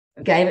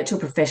gave it to a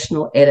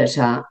professional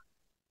editor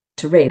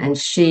to read, and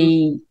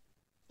she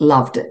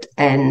loved it.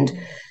 And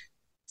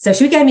so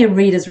she gave me a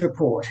reader's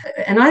report.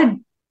 And I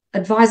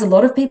advise a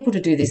lot of people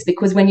to do this,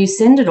 because when you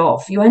send it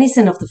off, you only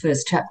send off the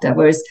first chapter,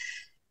 whereas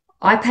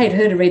I paid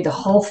her to read the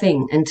whole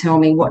thing and tell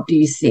me, what do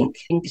you think?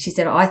 And she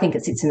said, I think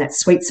it sits in that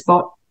sweet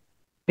spot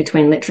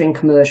between literary and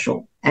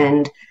commercial.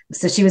 And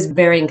so she was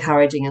very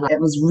encouraging, and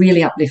it was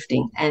really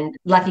uplifting. And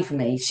lucky for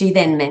me, she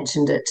then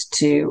mentioned it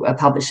to a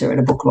publisher at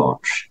a book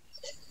launch.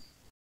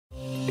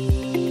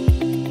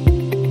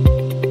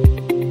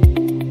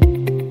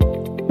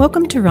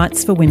 Welcome to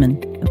Writes for Women,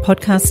 a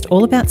podcast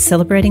all about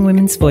celebrating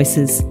women's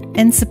voices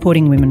and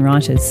supporting women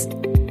writers.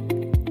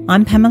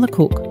 I'm Pamela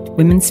Cook,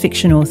 women's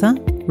fiction author,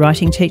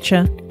 writing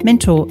teacher,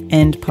 mentor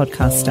and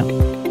podcaster.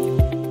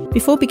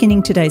 Before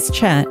beginning today's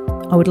chat,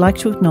 I would like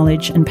to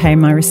acknowledge and pay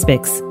my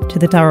respects to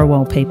the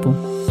Dharawal people,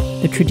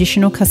 the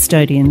traditional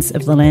custodians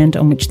of the land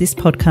on which this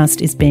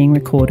podcast is being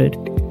recorded,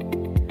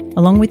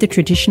 along with the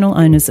traditional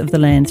owners of the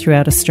land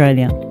throughout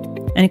Australia.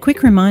 And a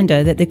quick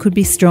reminder that there could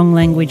be strong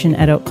language and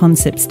adult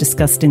concepts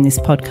discussed in this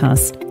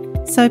podcast,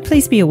 so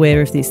please be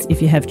aware of this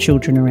if you have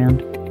children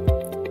around.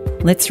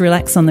 Let's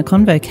relax on the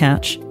convo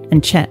couch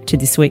and chat to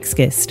this week's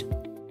guest.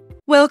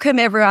 Welcome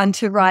everyone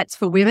to Writes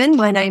for Women.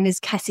 My name is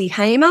Cassie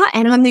Hamer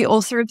and I'm the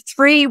author of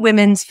 3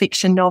 women's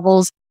fiction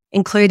novels,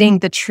 including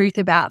The Truth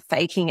About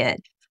Faking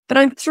It. But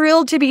I'm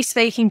thrilled to be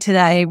speaking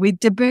today with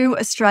debut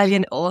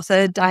Australian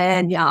author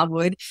Diane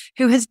Yarwood,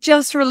 who has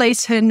just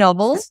released her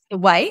novel, The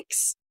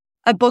Wakes,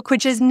 a book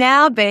which has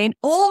now been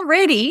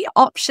already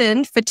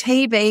optioned for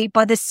TV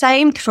by the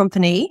same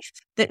company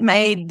that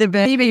made the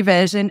TV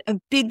version of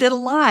Big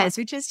Little Lies,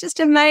 which is just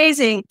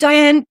amazing.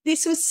 Diane,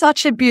 this was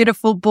such a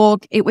beautiful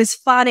book. It was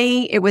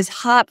funny, it was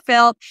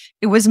heartfelt,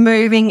 it was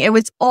moving, it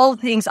was all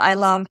things I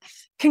love.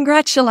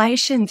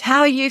 Congratulations. How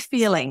are you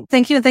feeling?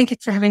 Thank you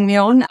for having me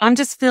on. I'm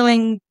just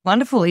feeling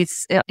wonderful.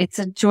 It's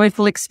a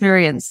joyful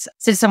experience.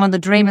 So someone, the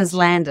dream has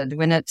landed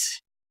when it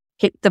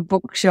hit the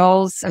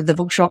bookshelves of the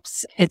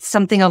bookshops. It's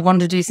something I've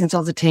wanted to do since I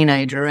was a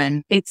teenager,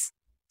 and it's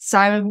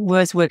so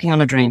worth working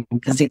on a dream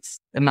because it's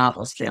a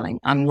marvellous feeling.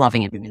 I'm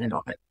loving every minute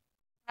of it.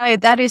 Oh,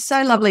 that is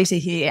so lovely to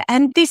hear.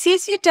 And this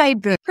is your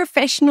debut.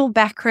 Professional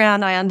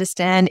background, I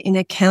understand, in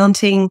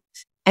accounting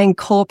and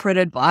corporate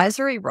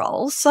advisory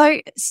roles. So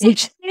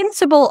such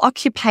sensible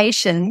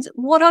occupations.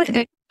 What on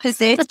earth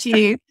possessed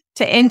you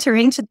to enter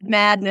into the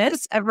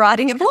madness of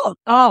writing a book?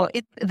 Oh,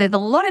 there's a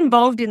lot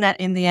involved in that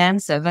in the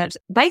answer, but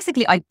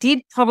basically I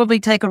did probably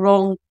take a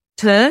wrong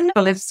turn.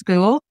 I left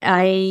school.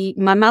 My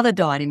mother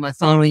died in my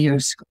final year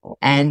of school,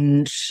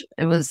 and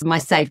it was my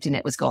safety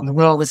net was gone. The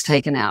world was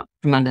taken out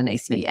from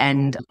underneath me,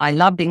 and I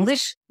loved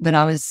English, but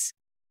I was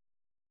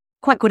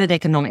quite good at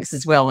economics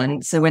as well.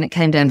 And so when it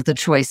came down to the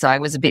choice, I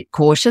was a bit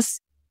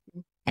cautious,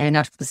 and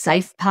I took the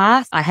safe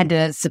path. I had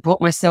to support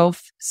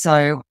myself,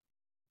 so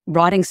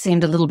writing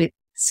seemed a little bit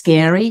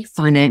scary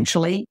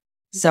financially.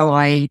 So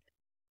I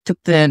took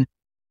the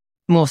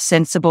more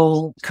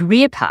sensible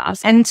career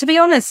path. And to be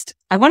honest,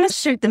 I want to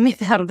shoot the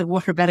myth out of the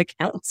water about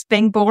accountants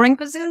being boring,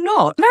 because they're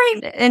not.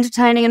 Very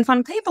entertaining and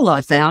fun people,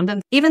 I found.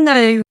 And even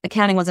though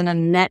accounting wasn't a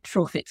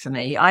natural fit for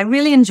me, I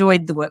really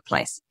enjoyed the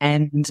workplace.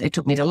 And it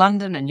took me to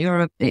London and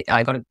Europe.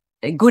 I got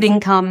a good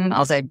income.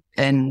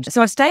 And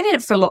so I stayed in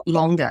it for a lot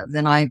longer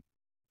than I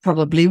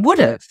probably would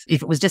have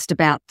if it was just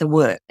about the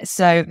work.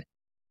 So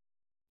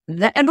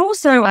and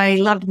also I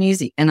loved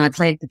music, and I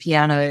played the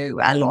piano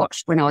a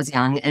lot when I was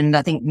young. And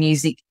I think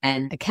music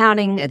and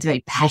accounting, it's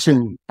very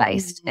passion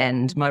based,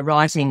 and my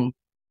writing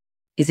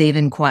is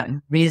even quite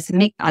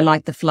rhythmic. I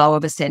like the flow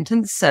of a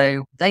sentence.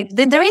 So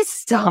there is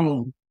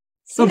some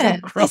sort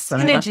of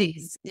crossover.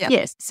 Synergies. Yeah.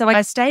 Yes. So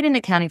I stayed in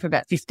accounting for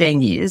about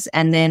 15 years,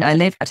 and then I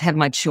left to have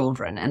my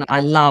children, and I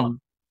loved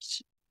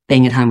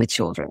being at home with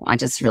children. I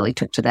just really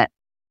took to that.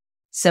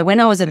 So when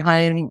I was at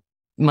home,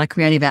 my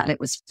creative outlet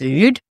was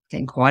food.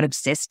 Getting quite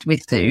obsessed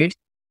with food.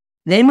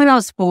 Then when I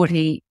was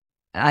 40,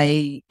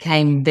 I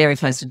came very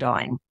close to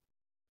dying.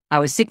 I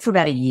was sick for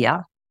about a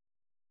year.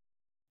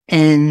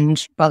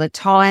 And by the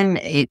time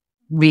it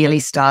really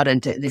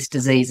started, this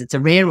disease, it's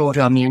a rare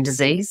autoimmune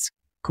disease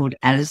called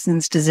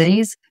Addison's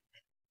disease.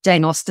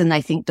 Jane Austen,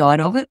 they think,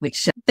 died of it,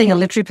 which, being a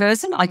literary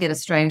person, I get a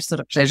strange sort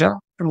of pleasure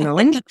from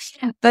knowing.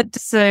 But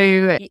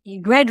so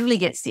you gradually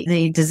get sick.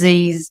 The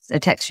disease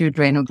attacks your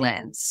adrenal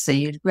glands. So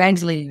you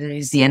gradually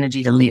lose the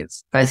energy to live,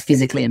 both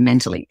physically and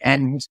mentally.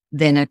 And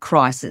then a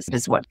crisis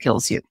is what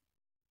kills you.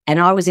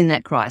 And I was in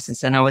that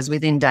crisis, and I was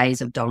within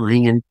days of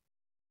dying. And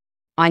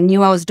I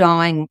knew I was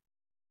dying.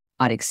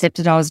 I'd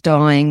accepted I was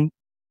dying.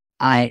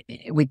 I'd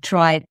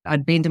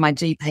been to my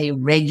GP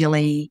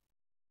regularly.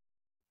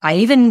 I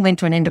even went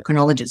to an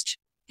endocrinologist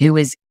who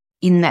was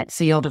in that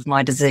field of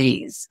my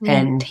disease,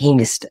 and he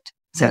missed it.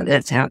 So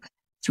that's how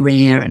it's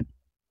rare. And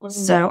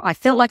so I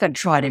felt like I'd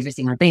tried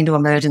everything. I'd been to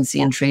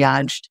emergency and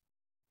triaged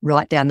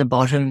right down the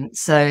bottom.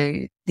 So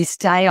this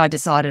day I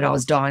decided I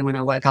was dying when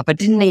I woke up. I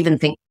didn't even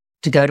think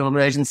to go to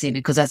emergency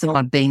because I thought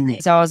I'd been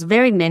there. So I was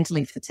very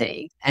mentally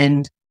fatigued.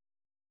 And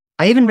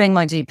I even rang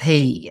my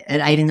GP at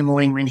 8 a.m.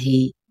 when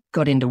he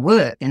got into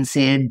work and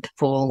said,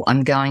 Paul,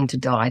 I'm going to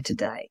die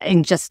today.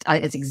 And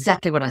it's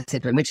exactly what I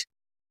said to him, which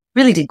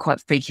really did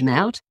quite freak him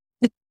out.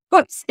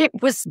 It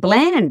was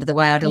bland the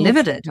way I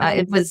delivered it.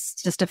 It was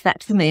just a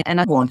fact for me. And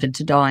I wanted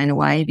to die in a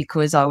way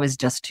because I was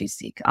just too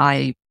sick.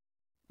 I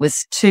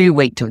was too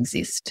weak to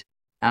exist.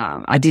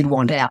 I did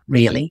want out,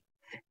 really.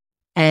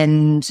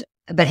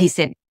 But he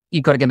said,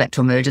 you've got to go back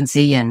to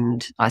emergency.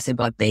 And I said,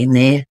 well, I've been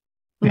there.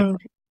 Mm.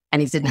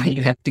 And he said, no,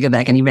 you have to go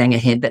back. And he rang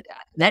ahead. But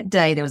that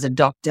day there was a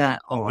doctor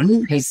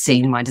on who's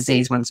seen my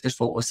disease once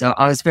before. So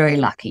I was very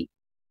lucky.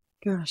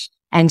 Gosh.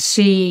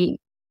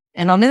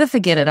 And I'll never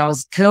forget it. I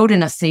was curled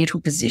in a fetal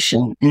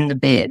position in the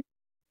bed,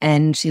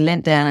 and she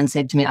leant down and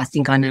said to me, I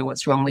think I know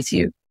what's wrong with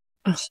you.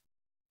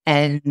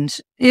 And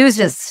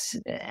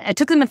it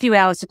took them a few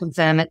hours to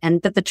confirm it.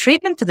 But the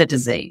treatment for the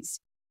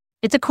disease,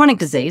 it's a chronic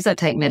disease. I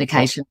take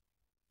medication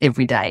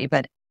every day,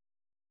 but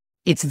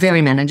it's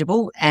very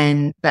manageable.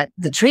 But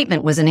the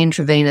treatment was an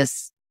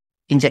intravenous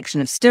injection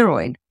of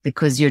steroid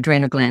because your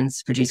adrenal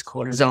glands produce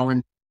cortisol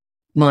and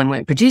mine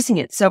weren't producing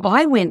it. So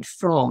I went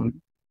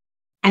from,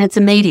 and it's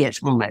immediate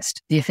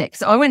almost, the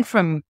effects. I went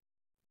from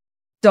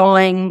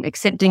dying,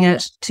 accepting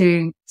it,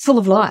 to full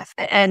of life.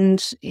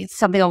 And it's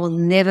something I will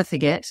never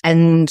forget.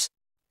 And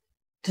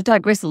to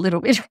digress a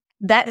little bit,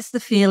 that's the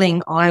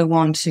feeling I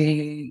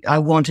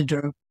wanted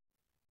to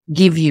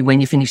give you when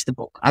you finish the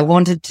book. I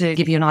wanted to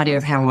give you an idea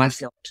of how I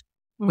felt,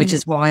 which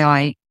is why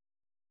I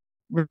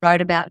wrote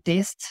about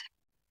death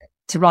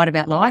to write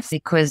about life,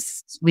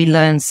 because we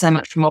learn so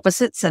much from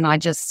opposites. And I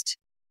just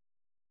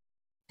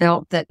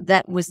felt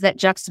that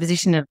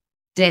juxtaposition of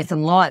death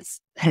and life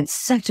had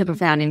such a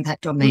profound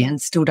impact on me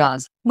and still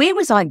does. Where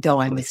was I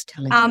going with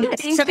telling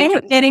you? So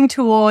getting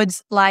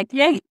towards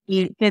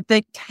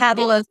the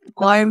catalyst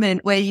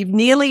moment where you've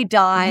nearly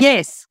died.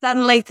 Yes.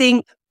 Suddenly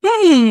think,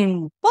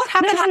 what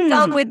have I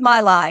done with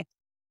my life?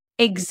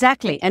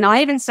 Exactly. And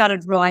I even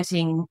started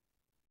writing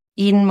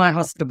in my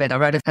hospital bed. I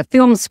wrote a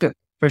film script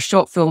for a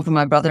short film for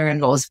my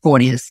brother-in-law's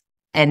 40th.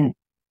 And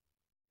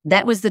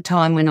that was the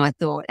time when I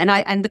thought,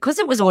 and because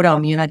it was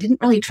autoimmune, I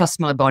didn't really trust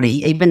my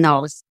body, even though I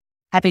was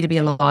happy to be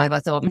alive. I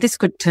thought this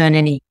could turn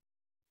any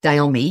day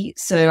on me.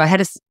 So I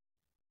had a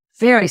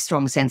very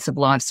strong sense of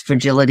life's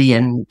fragility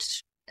and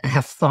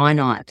how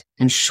finite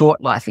and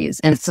short life is.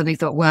 And so we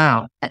thought,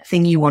 wow, that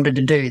thing you wanted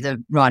to do,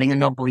 the writing a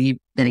novel, you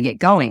better get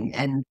going.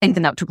 And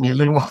even though it took me a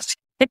little while,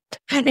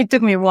 it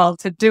took me a while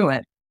to do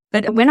it.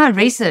 But when I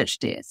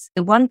researched this,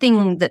 the one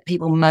thing that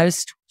people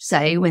most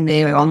say when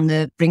they're on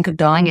the brink of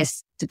dying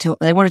is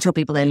they want to tell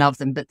people they love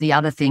them, but the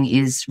other thing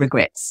is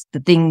regrets, the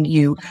thing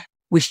you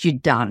wish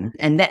you'd done.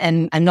 And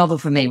a novel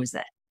for me was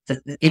that.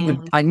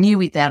 I knew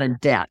without a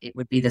doubt it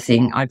would be the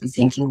thing I'd be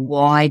thinking,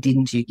 why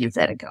didn't you give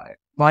that a go?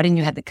 Why didn't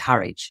you have the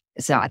courage?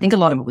 So I think a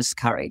lot of it was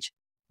courage.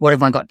 What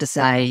have I got to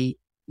say?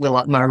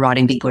 Will my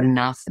writing be good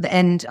enough?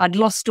 And I'd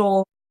lost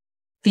all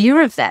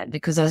fear of that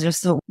because I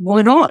just thought,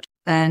 why not?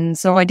 And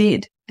so I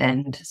did.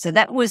 And so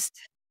that was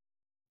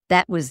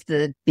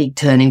the big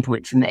turning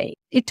point for me.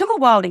 It took a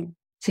while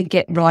to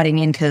get writing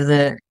into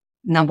the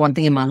number one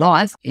thing in my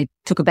life. It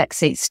took a back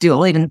seat still,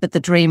 but the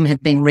dream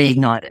had been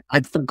reignited.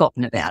 I'd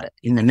forgotten about it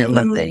in the middle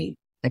of the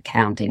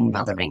accounting,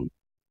 mothering.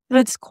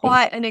 It's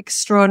quite an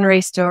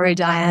extraordinary story,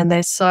 Diane.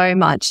 There's so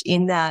much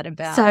in that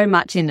about so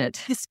much in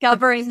it.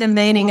 Discovering the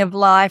meaning of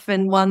life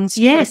and one's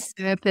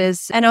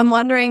purpose. And I'm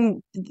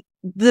wondering,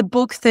 the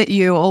book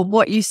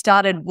what you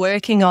started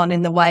working on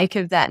in the wake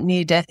of that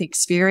near-death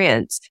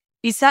experience,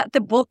 is that the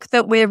book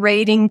that we're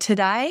reading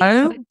today?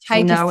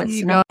 No,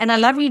 it's not. And I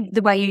love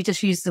the way you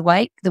just use the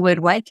word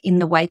wake, in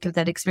the wake of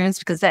that experience,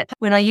 because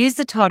when I use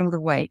the title The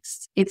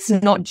Wakes, it's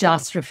not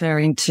just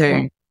referring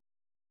to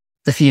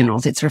the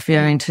funerals. It's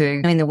referring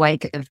to in the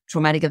wake of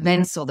traumatic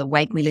events or the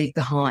wake we leave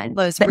behind.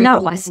 I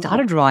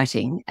started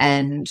writing,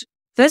 and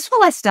first of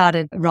all, I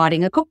started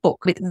writing a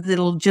cookbook with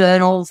little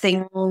journal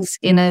things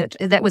in it.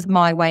 That was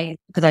my way,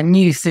 because I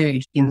knew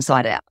food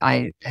inside out.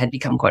 I had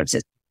become quite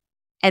obsessed.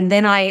 And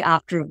then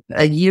after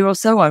a year or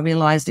so, I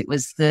realized it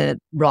was the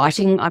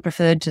writing I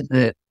preferred to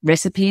the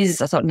recipes.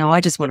 I thought, no,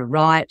 I just want to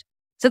write.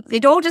 So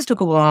it all just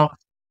took a while.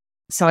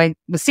 So I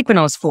was sick when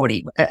I was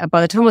 40. By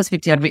the time I was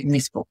 50, I'd written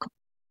this book.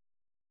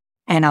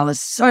 And I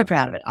was so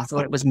proud of it. I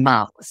thought it was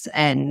marvelous.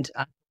 And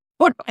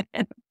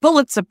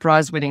Pulitzer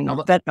Prize winning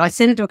novel. But I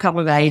sent it to a couple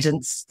of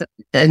agents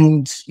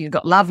and you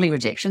got lovely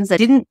rejections.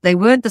 They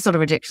weren't the sort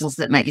of rejections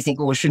that make you think,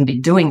 oh, I shouldn't be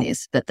doing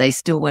this, but they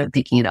still weren't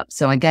picking it up.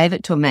 So I gave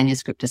it to a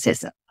manuscript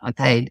assessor. I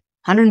paid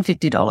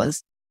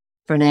 $150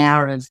 for an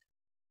hour of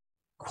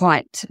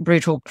quite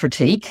brutal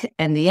critique.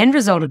 And the end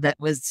result of that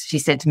was, she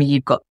said to me,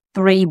 you've got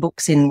 3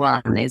 books in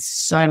one. There's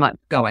so much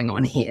going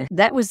on here.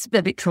 That was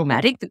a bit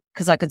traumatic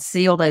because I could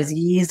see all those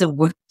years of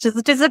work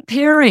just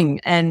disappearing.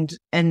 And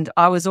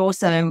I was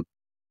also,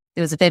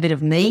 there was a fair bit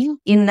of me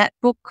in that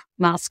book,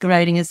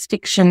 masquerading as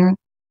fiction.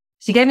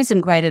 She gave me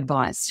some great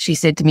advice. She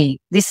said to me,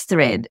 this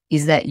thread,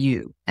 is that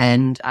you?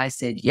 And I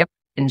said, yep.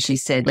 And she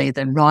said,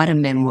 either write a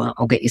memoir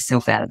or get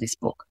yourself out of this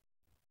book.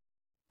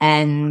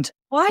 And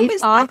why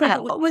was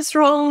that? What was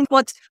wrong?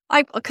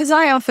 Because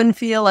I often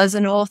feel as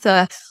an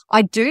author,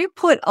 I do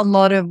put a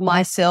lot of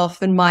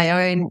myself and my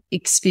own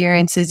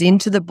experiences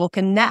into the book,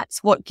 and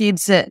that's what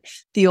gives it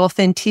the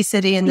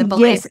authenticity and the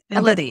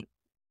believability.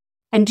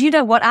 And do you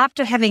know what?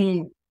 After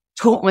having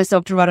taught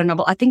myself to write a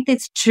novel, I think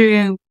there's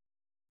two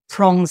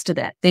prongs to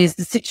that. There's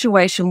the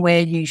situation where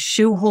you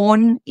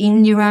shoehorn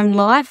in your own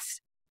life,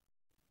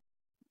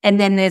 and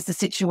then there's the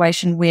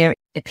situation where it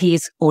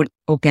appears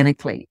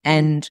organically.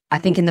 And I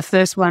think in the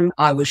first one,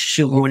 I was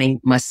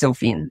shoehorning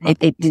myself in.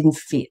 It didn't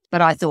fit.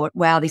 But I thought,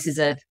 wow, this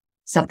is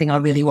something I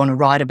really want to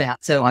write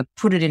about. So I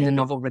put it in the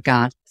novel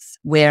regardless.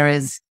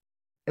 Whereas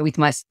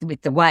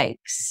with the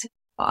Wakes,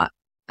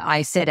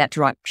 I set out to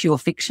write pure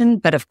fiction.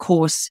 But of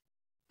course,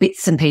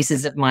 bits and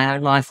pieces of my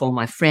own life or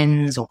my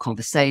friends or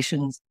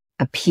conversations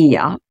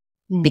appear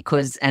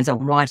because as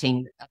I'm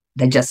writing,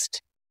 they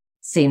just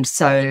seem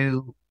such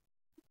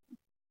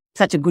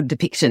a good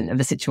depiction of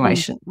a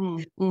situation.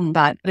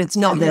 But it's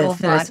not your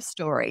life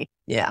story.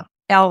 Yeah.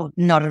 Oh,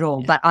 not at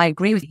all. But I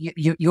agree with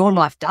you. Your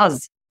life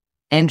does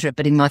enter it.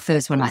 But in my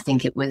first one, I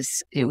think it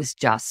was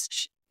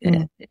just,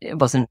 it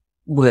wasn't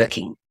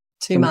working.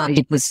 Too much.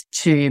 It was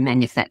too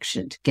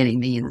manufactured getting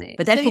me in there.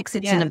 But that book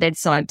sits in a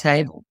bedside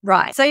table.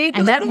 Right.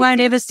 And that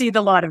won't ever see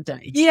the light of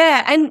day.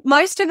 Yeah. And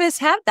most of us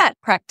have that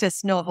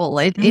practice novel.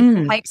 It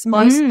takes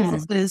most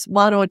authors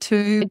 1 or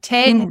 2,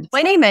 10,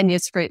 20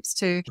 manuscripts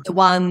to the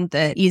one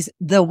that is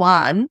the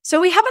one. So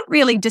we haven't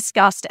really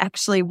discussed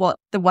actually what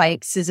The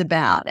Wakes is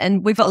about.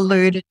 And we've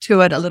alluded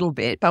to it a little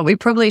bit, but we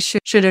probably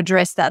should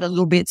address that a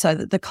little bit so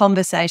that the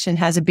conversation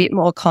has a bit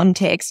more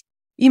context.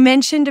 You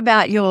mentioned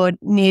about your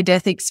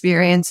near-death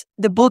experience.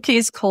 The book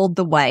is called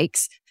The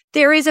Wakes.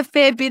 There is a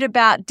fair bit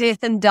about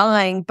death and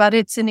dying, but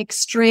it's an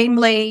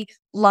extremely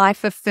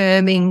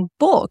life-affirming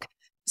book.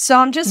 So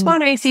I'm just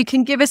wondering if you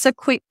can give us a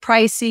quick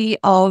précis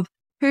of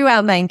who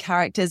our main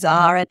characters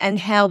are and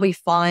how we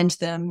find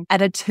them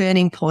at a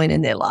turning point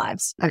in their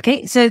lives.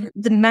 Okay, so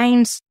the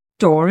main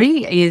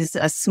story is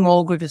a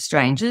small group of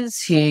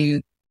strangers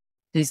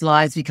whose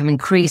lives become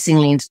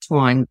increasingly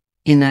intertwined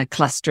in a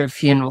cluster of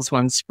funerals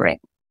one spring.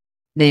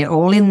 They're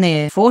all in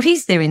their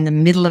 40s. They're in the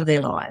middle of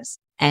their lives.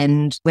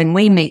 And when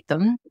we meet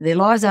them, their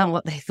lives aren't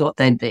what they thought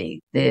they'd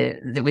be.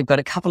 We've got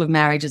a couple of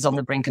marriages on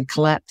the brink of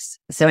collapse.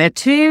 So our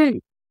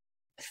two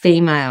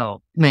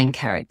female main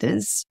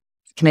characters,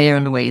 Camilla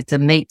and Louisa,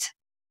 meet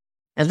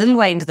a little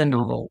way into the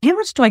novel. How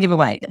much do I give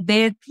away?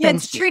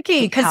 It's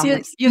tricky because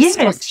your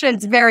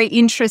structure's very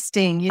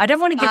interesting. I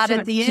don't want to get to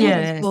at the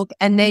end of the book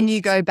and then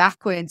you go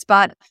backwards.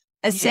 But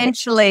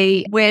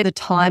essentially where the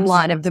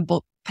timeline of the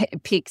book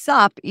picks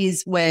up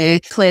is where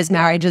Claire's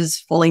marriage is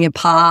falling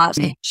apart.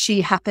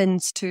 She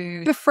happens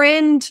to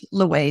befriend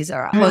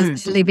Louisa,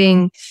 was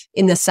living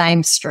in the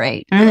same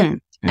street. And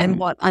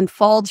what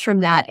unfolds from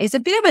that is a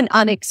bit of an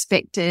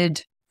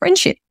unexpected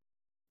friendship.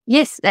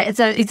 Yes, it's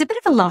a bit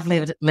of a love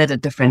letter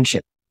to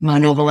friendship, my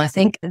novel, I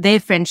think. Their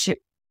friendship.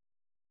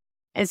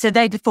 And so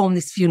they form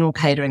this funeral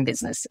catering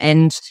business.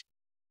 And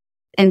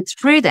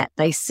through that,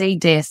 they see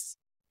death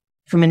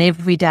from an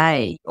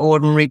everyday,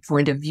 ordinary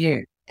point of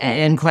view.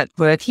 And quite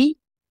quirky,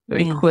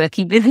 very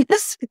quirky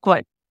business,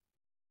 quite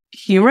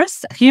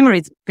humorous. Humour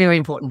is very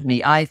important to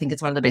me. I think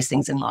it's one of the best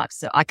things in life.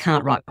 So I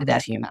can't write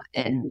without humour.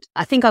 And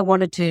I think I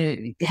wanted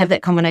to have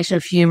that combination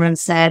of humour and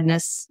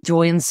sadness,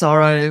 joy and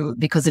sorrow,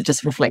 because it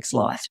just reflects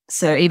life.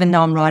 So even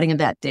though I'm writing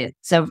about death.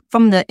 So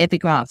from the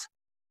epigraph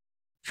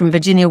from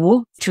Virginia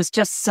Woolf, which was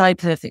just so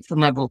perfect for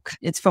my book.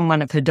 It's from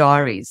one of her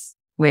diaries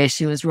where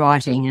she was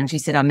writing and she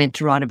said, I meant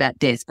to write about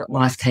death, but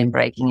life came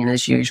breaking in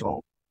as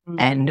usual.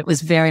 And it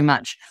was very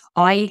much,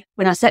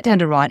 when I sat down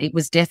to write, it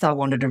was death I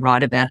wanted to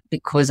write about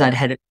because I'd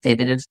had a fair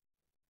bit of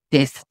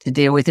death to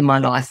deal with in my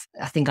life.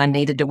 I think I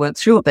needed to work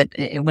through it. But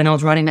when I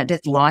was writing about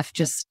death,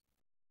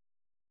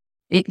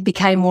 it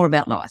became more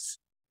about life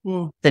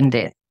than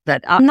death.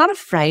 But I'm not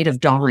afraid of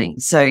dying.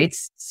 So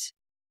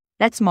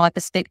that's my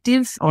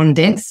perspective on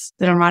death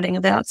that I'm writing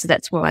about. So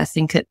that's why I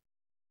think it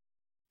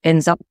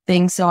ends up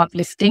being so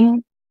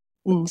uplifting.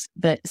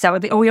 But so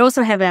we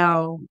also have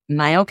our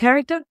male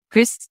character,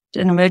 Chris,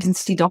 an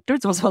emergency doctor.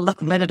 It's also a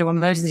love letter to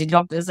emergency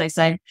doctors. They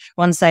say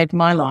one saved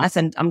my life,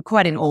 and I'm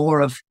quite in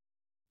awe of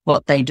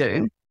what they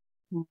do.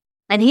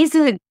 And he's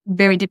a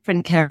very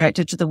different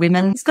character to the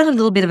women. He's got a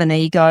little bit of an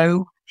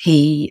ego.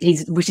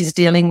 Which he's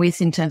dealing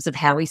with in terms of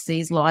how he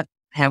sees life,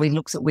 how he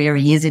looks at where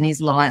he is in his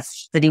life,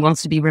 that he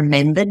wants to be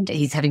remembered.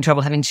 He's having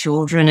trouble having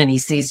children, and he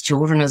sees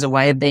children as a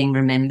way of being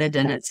remembered,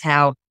 and it's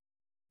how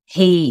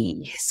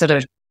he sort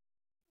of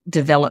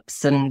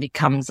develops and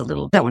becomes a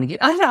little,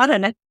 I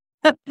don't know.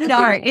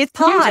 No, it's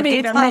hard.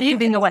 It's hard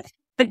giving away.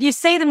 But you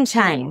see them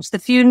change. The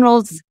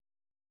funerals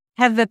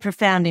have a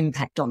profound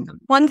impact on them.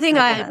 One thing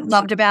I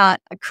loved about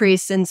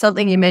Chris, and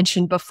something you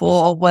mentioned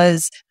before,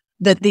 was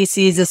that this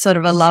is a sort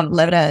of a love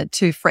letter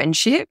to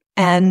friendship.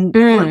 And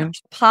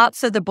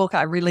parts of the book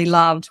I really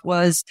loved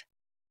was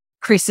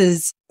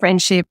Chris's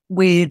friendship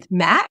with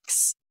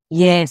Max.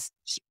 Yes.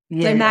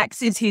 So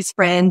Max is his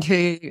friend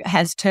who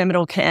has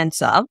terminal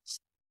cancer.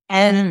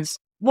 And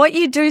what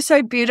you do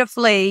so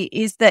beautifully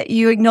is that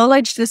you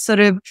acknowledge the sort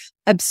of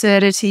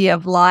absurdity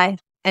of life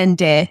and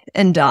death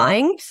and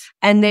dying.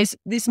 And there's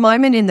this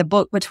moment in the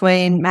book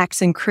between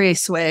Max and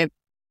Chris where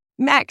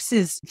Max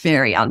is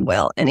very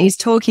unwell and he's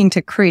talking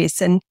to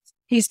Chris and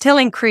he's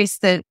telling Chris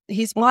that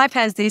his wife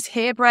has this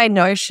harebrained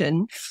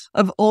notion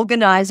of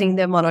organizing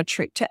them on a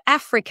trip to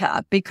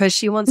Africa because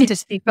she wants to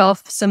tick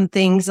off some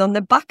things on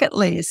the bucket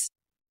list.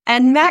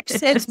 And Max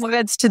says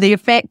words to the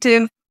effect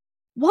of,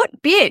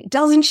 what bit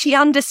doesn't she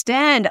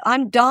understand?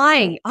 I'm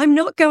dying. I'm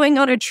not going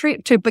on a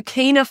trip to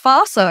Burkina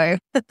Faso.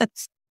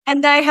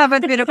 And they have a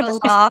bit of a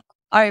laugh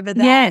over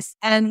that. Yes.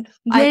 And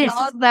I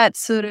love that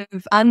sort of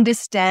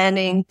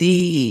understanding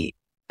the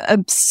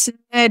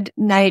absurd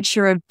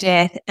nature of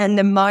death and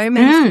the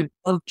moments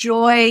of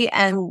joy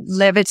and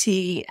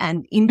levity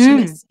and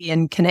intimacy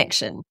and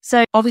connection.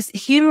 So obviously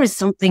humor is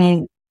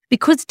something,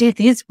 because death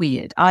is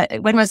weird.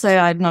 When I say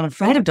I'm not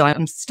afraid of dying,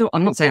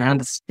 I'm not saying I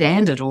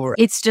understand it, or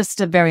it's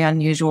just a very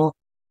unusual,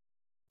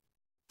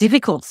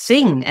 difficult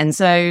thing. And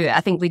so I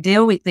think we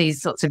deal with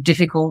these sorts of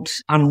difficult,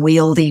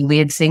 unwieldy,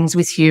 weird things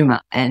with humor,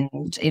 and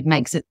it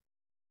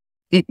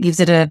gives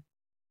it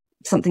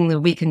something that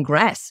we can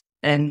grasp.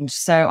 And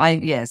so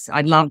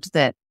I loved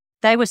that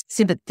they were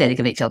sympathetic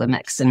of each other,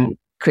 Max and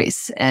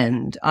Chris,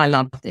 and I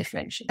loved their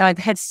friendship. I've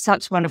had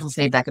such wonderful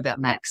feedback about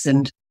Max,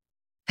 and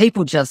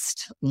people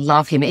just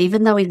love him,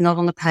 even though he's not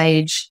on the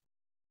page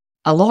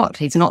a lot.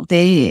 He's not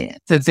there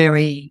for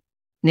very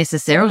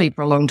necessarily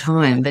for a long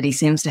time, but he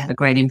seems to have a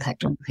great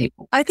impact on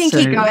people. I think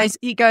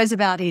he goes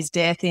about his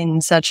death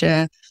in such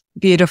a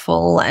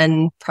beautiful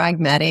and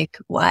pragmatic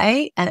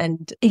way.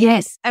 And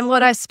yes. And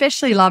what I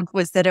especially loved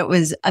was that it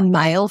was a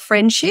male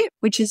friendship,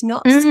 which is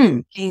not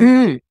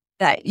something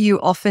that you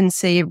often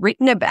see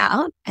written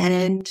about.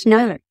 And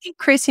no, I think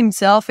Chris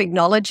himself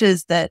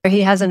acknowledges that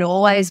he hasn't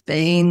always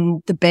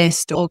been the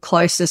best or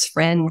closest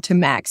friend to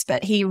Max,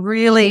 but he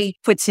really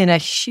puts in a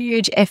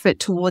huge effort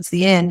towards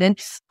the end. And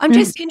I'm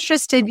just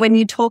interested when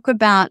you talk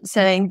about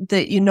saying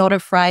that you're not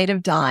afraid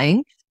of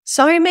dying,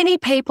 so many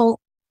people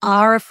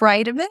are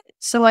afraid of it.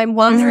 So I'm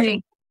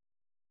wondering,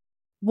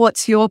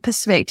 what's your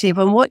perspective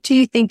and what do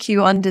you think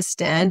you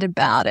understand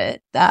about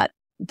it that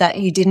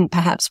you didn't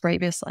perhaps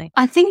previously?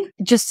 I think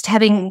just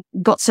having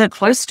got so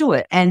close to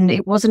it, and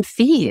it wasn't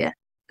fear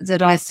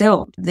that I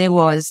felt. There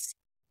was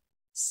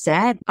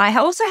sad. I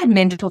also had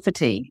mental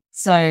fatigue.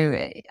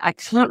 So I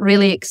can't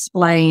really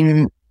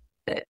explain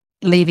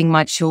leaving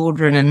my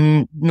children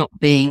and not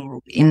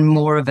being in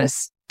more of a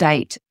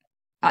state.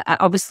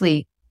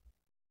 Obviously,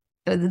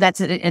 that's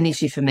an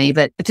issue for me.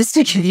 But just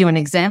to give you an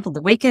example,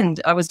 the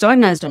weekend, I was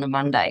diagnosed on a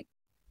Monday.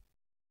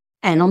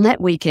 And on that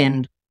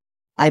weekend,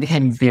 I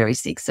became very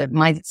sick. So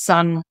my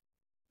son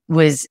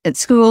was at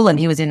school and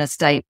he was in a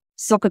state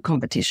soccer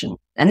competition.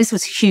 And this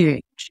was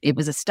huge. It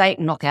was a state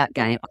knockout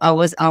game.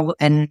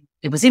 And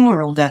it was in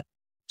Warralda,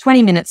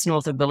 20 minutes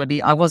north of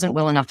Willoughby. I wasn't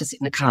well enough to sit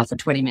in the car for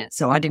 20 minutes.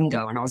 So I didn't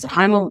go, and I was at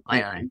home on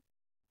my own.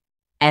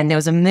 And there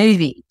was a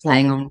movie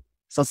playing on.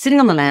 So I was sitting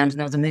on the lounge and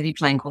there was a movie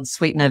playing called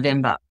Sweet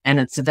November. And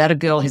it's about a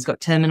girl who's got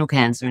terminal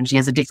cancer and she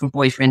has a different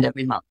boyfriend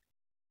every month.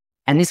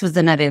 And this was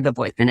the November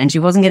boyfriend, and she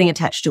wasn't getting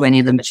attached to any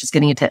of them, but she's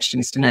getting attached to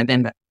Mr.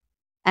 November.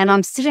 And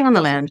I'm sitting on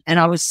the lounge and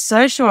I was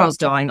so sure I was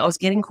dying. I was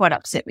getting quite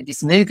upset with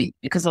this movie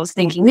because I was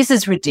thinking, this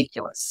is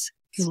ridiculous.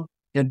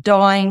 You're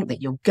dying,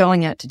 but you're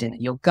going out to dinner.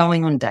 You're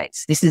going on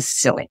dates. This is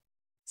silly.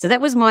 So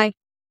that was my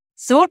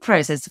thought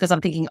process, because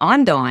I'm thinking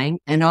I'm dying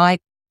and I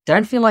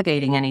don't feel like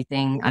eating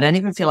anything. I don't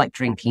even feel like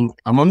drinking.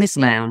 I'm on this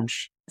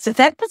lounge. So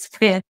that was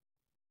where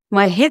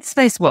my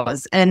headspace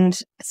was. And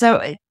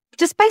so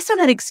just based on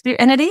that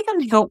experience, and it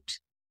even helped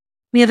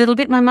me a little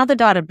bit. My mother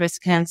died of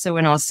breast cancer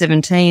when I was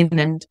 17,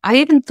 and I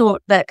even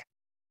thought that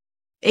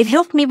it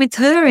helped me with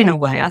her in a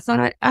way. I thought,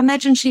 I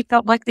imagine she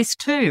felt like this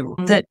too,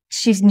 that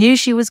she knew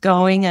she was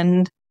going.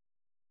 And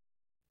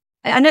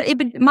I know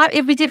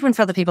it'd be different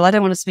for other people. I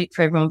don't want to speak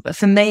for everyone, but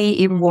for me,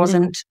 it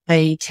wasn't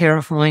a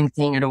terrifying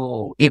thing at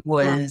all. It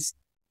was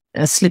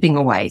a slipping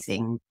away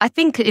thing. I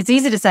think it's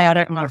easy to say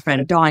I'm not afraid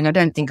of dying. I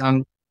don't think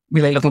I'm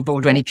really looking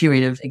forward to any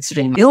period of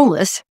extreme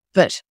illness,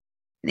 but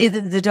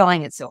the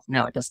dying itself,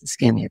 no, it doesn't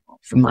scare me at all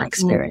from my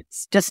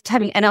experience. Just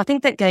having, and I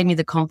think that gave me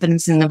the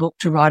confidence in the book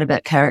to write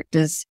about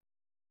characters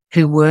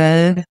who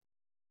were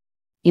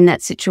in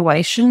that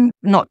situation.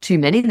 Not too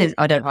many.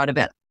 I don't write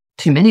about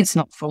too many. It's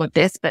not full of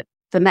death, but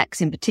for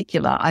Max in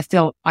particular, I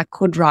felt I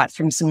could write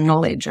from some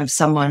knowledge of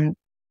someone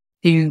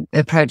who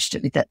approached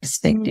it with that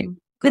perspective.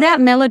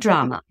 Without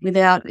melodrama,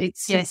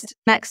 just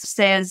Max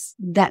says,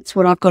 that's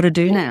what I've got to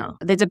do now.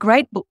 There's a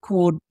great book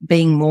called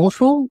Being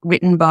Mortal,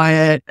 written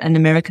by an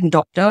American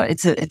doctor.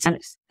 It's an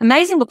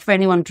amazing book for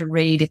anyone to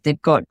read if they've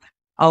got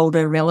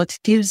older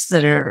relatives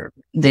they're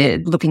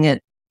looking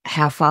at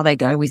how far they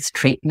go with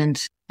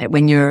treatment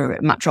when you're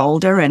much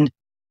older. And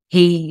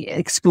he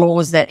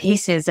explores that. He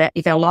says that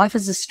if our life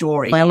is a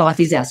story, our life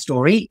is our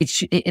story.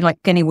 Like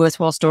any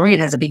worthwhile story, it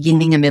has a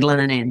beginning, a middle,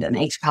 and an end, and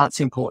each part's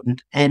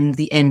important, and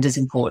the end is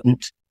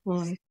important.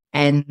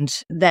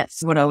 And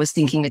that's what I was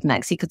thinking with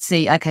Max. He could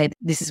see, okay,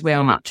 this is where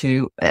I'm up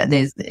to.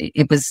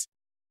 It was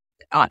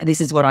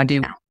this is what I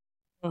do now,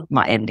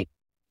 my ending.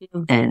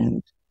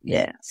 And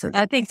so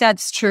I think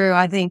that's true.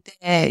 I think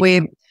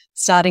we're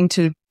starting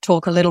to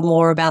talk a little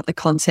more about the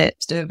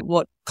concept of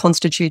what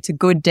constitutes a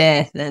good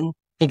death, and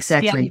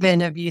exactly the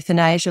advent of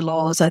euthanasia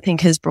laws, I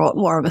think, has brought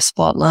more of a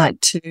spotlight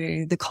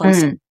to the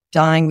concept of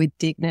dying with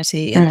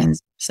dignity and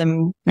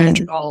some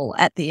control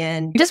at the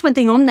end. Just one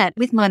thing on that,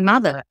 with my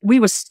mother, we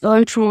were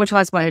so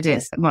traumatized by her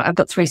death. I've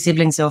got 3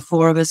 siblings, there were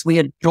 4 of us. We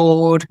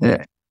adored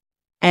her.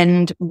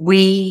 And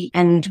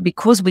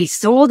because we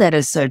saw that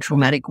as so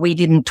traumatic, we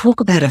didn't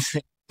talk about it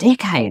for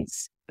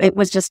decades. It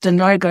was just a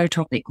no-go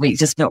topic. We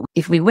just felt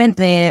if we went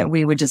there,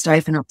 we would just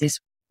open up this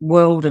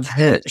world of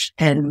hurt.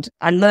 And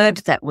I learned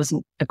that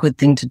wasn't a good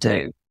thing to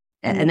do.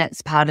 And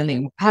that's part of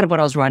what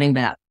I was writing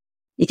about.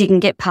 If you can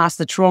get past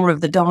the trauma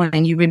of the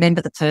dying, you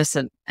remember the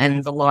person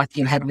and the life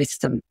you had with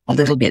them a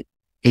little bit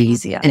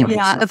easier. Anyway,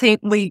 I think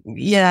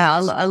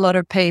a lot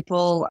of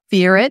people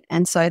fear it,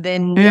 and so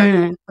then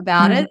know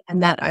about it,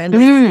 and that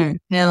only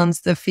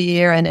compounds the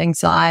fear and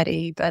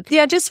anxiety. But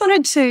I just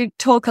wanted to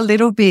talk a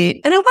little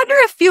bit, and I wonder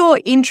if your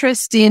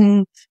interest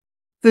in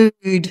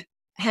food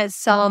has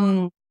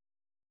some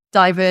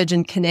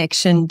divergent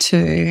connection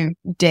to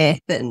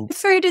death. And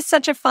food is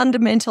such a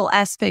fundamental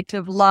aspect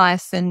of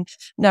life and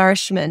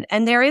nourishment,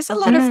 and there is a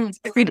lot of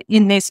food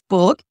in this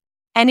book,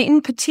 and in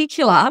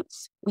particular, a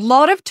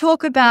lot of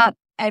talk about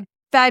a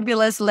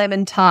fabulous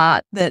lemon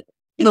tart that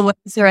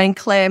Louisa and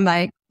Claire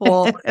make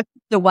for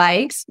the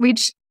wakes,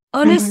 which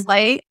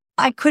honestly,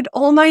 I could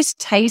almost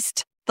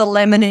taste the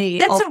lemony.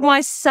 That's what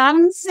my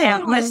son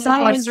said. My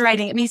son was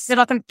reading it and he said,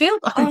 I can feel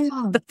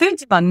the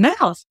food's in my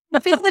mouth. I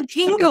feel the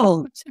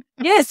tingle.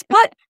 Yes,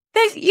 but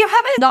you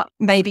haven't, not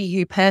maybe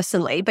you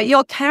personally, but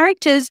your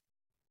characters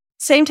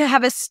seem to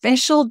have a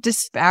special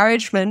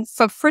disparagement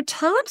for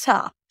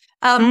frittata,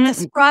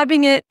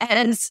 describing it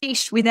as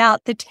fish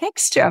without the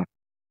texture.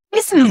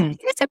 Isn't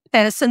it a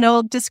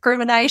personal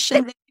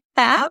discrimination that you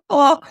have?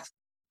 Or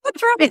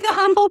what's wrong with the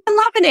humble and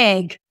love an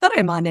egg? I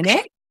don't mind an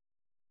egg.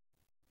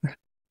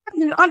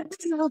 I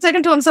was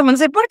talking to him, someone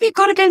said, what have you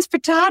got against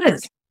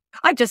frittatas?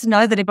 I just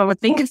know that if I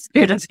would think of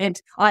food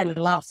event, I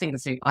love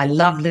things. I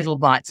love little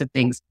bites of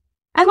things.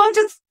 And I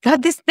just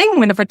got this thing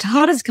when a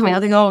frittata's coming, I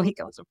think, oh, he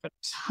goes a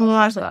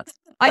frittata.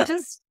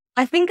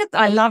 I think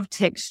I love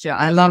texture.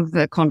 I love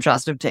the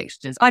contrast of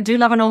textures. I do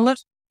love an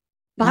omelette,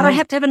 but I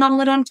have to have an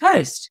omelette on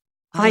toast.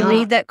 I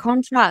need that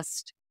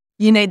contrast.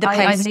 You need the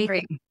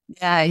pastry.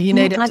 You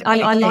need it.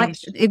 I like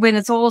it when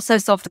it's all so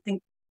soft. I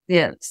think,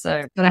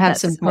 so gotta have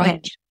some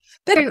range.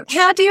 But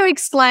how do you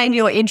explain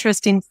your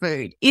interest in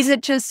food? Is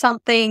it just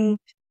something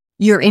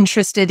you're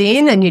interested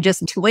in and you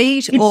just to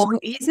eat, or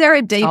is there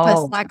a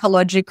deeper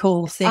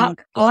psychological thing?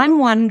 I'm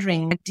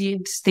wondering. I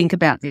did think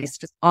about this.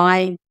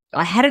 I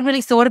hadn't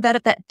really thought about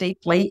it that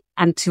deeply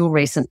until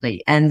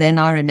recently, and then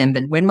I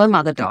remembered when my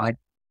mother died.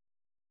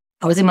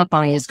 I was in my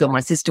final year school. My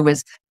sister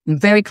was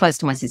very close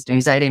to my sister,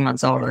 who's 18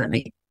 months older than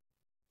me.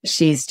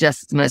 She's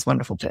just the most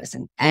wonderful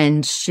person.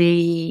 And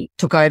she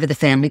took over the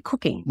family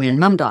cooking when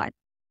Mum died.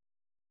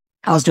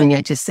 I was doing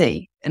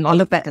HSC. And I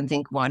look back and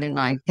think, why didn't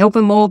I help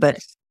her more? But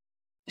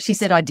she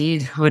said I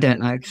did. I don't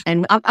know.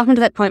 And up until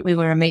that point, we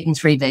were a meat and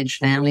 3 veg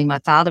family. My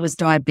father was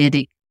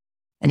diabetic,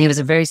 and he was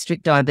a very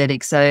strict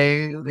diabetic.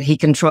 So he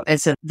controlled.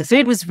 So the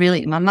food was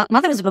really, my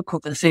mother was a good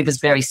cook, but the food was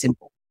very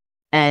simple.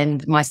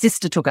 And my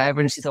sister took over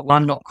and she thought, well,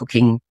 I'm not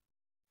cooking.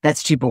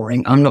 That's too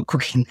boring. I'm not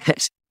cooking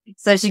that.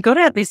 So she got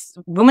out this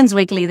Women's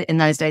Weekly that in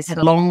those days had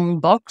a long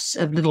box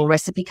of little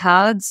recipe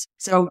cards.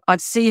 So I'd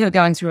see her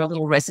going through her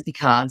little recipe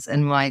cards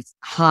and my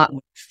heart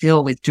would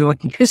fill with joy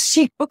because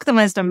she cooked the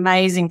most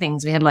amazing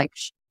things. We had like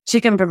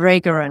chicken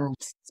paprika and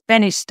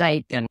Spanish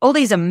steak and all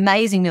these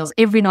amazing meals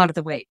every night of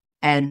the week.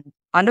 And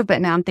I look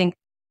back now and think,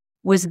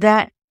 is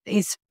that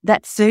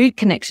food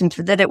connection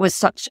to that? It was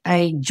such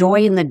a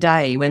joy in the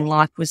day when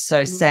life was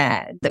so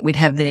sad that we'd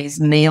have these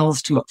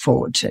meals to look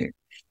forward to.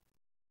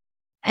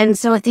 And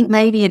so I think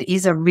maybe it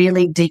is a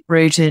really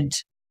deep-rooted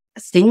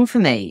thing for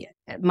me.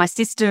 My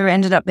sister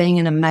ended up being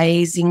an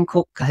amazing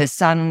cook. Her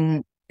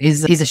son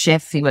he's a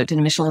chef. He worked in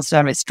a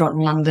Michelin-star restaurant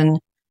in London.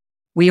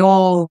 We're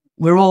all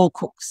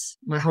cooks.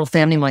 My whole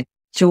family, my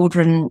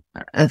children,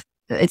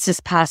 it's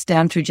just passed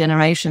down through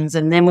generations.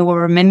 And then we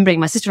were remembering,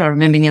 my sister and I were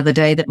remembering the other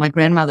day that my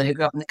grandmother, who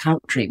grew up in the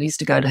country, we used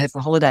to go to her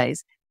for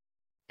holidays.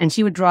 And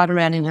she would drive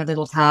around in her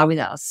little car with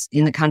us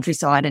in the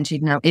countryside, and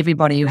she'd know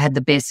everybody who had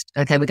the best.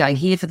 Okay, we're going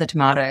here for the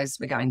tomatoes.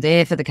 We're going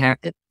there for the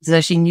carrots. So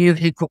she knew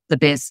who cooked the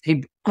best,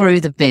 who grew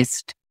the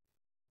best.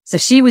 So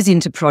she was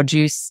into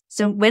produce.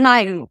 So when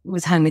I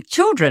was home with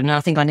children,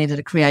 I think I needed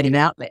a creative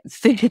outlet.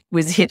 Food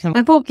was it. And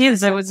my poor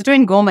kids, I was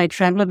doing gourmet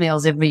traveller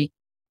meals every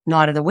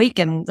night of the week,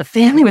 and the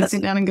family would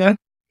sit down and go,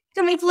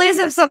 can we please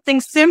have something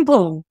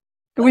simple?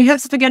 Can we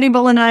have spaghetti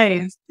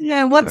bolognese?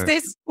 Yeah, what's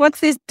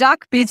this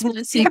duck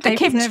business? You have to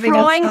keep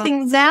trying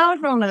things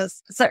out on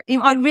us. So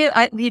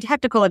you'd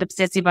have to call it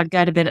obsessive. I'd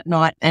go to bed at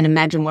night and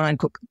imagine what I'd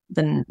cook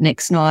the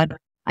next night.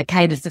 I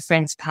catered to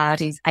friends'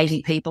 parties,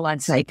 80 people.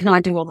 I'd say, can I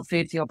do all the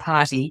food for your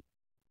party?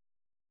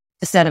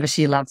 Just out of a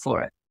sheer love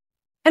for it.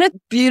 And it's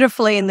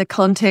beautifully in the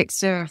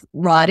context of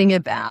writing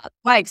about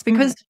wakes,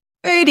 because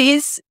food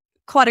is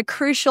quite a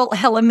crucial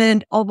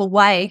element of a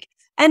wake.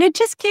 And it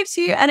just gives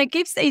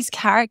these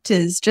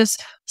characters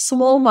just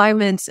small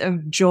moments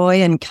of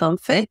joy and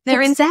comfort.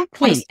 They're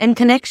exactly. And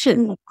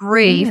connection.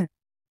 Grief.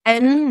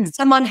 And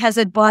someone has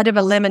a bite of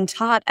a lemon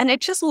tart and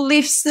it just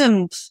lifts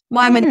them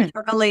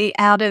momentarily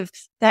out of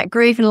that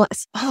grief and like,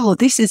 oh,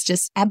 this is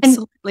just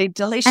absolutely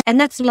delicious. And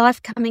that's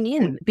life coming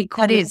in,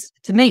 because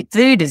to me,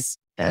 food is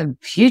a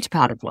huge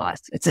part of life.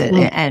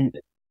 And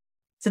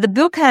so the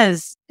book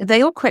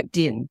they all crept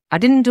in. I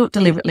didn't do it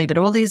deliberately, but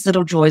all these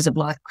little joys of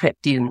life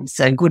crept in.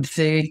 So good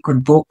food,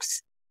 good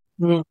books,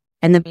 and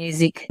the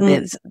music.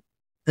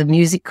 The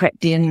music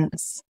crept in.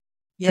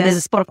 So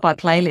there's a Spotify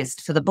playlist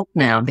for the book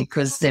now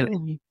because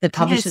the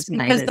publishers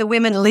made it. Because the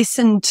women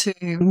listen to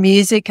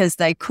music as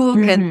they cook,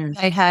 and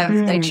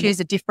they choose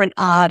a different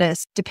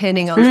artist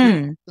depending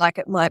on, like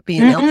it might be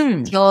an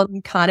Elton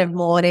John kind of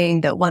morning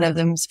that one of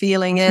them's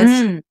feeling it.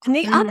 And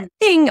the other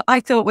thing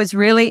I thought was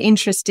really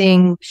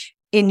interesting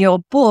in your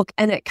book,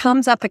 and it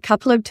comes up a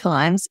couple of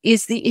times,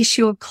 is the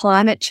issue of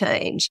climate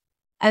change.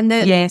 And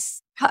that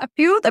a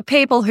few of the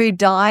people who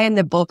die in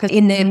the book are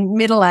in their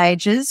middle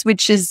ages,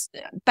 which is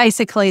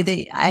basically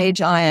the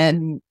age I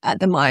am at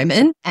the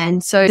moment.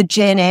 And so the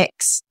Gen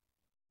X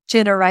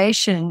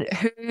generation,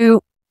 who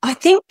I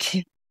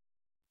think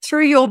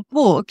through your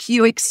book,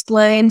 you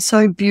explain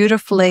so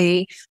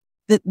beautifully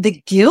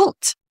the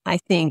guilt, I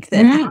think,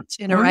 that our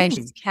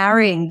generation's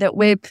carrying, that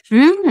we're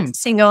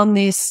passing on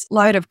this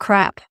load of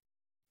crap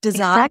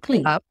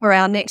disaster for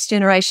our next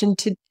generation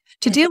to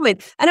deal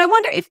with. And I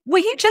wonder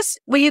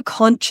were you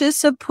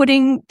conscious of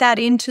putting that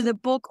into the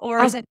book,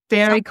 or is it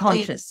very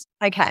conscious?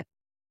 Okay.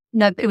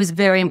 No, it was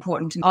very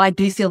important to me. I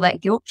do feel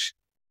that guilt.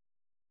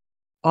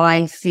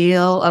 I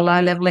feel a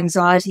low-level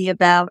anxiety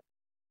about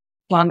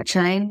climate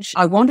change.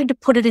 I wanted to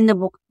put it in the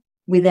book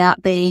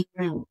without being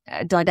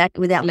didactic,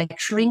 without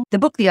lecturing. The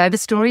book, The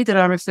Overstory, that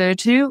I refer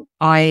to,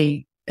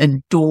 I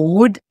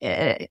adored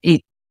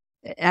it.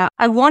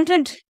 I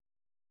wanted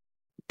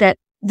that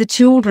the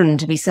children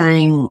to be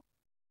saying,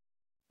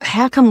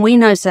 how come we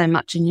know so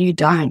much and you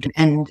don't?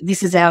 And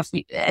this is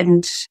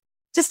and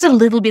just a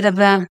little bit of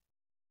a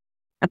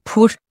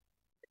put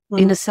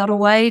in a subtle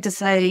way to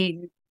say,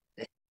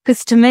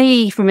 because to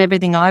me, from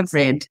everything I've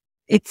read,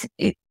 it,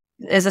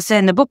 as I say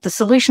in the book, the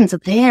solutions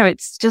are there.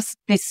 It's just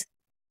this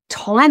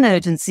time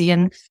urgency,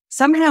 and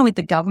somehow with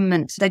the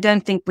government, they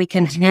don't think we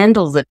can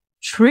handle the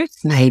truth,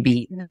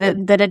 maybe,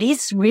 that it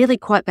is really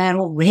quite bad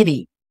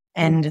already.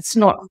 And it's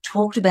not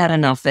talked about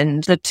enough,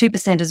 and the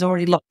 2% is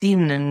already locked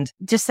in, and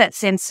just that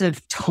sense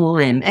of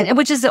time, and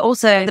which is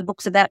also the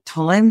book's about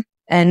time.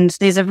 And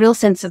there's a real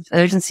sense of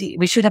urgency.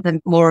 We should have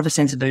more of a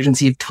sense of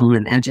urgency of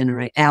time,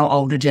 our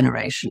older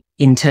generation,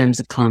 in terms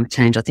of climate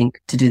change. I think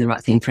to do the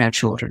right thing for our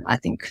children, I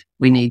think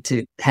we need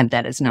to have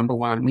that as number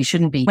one. We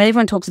shouldn't be, when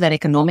everyone talks about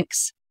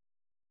economics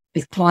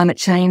with climate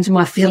change,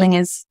 my feeling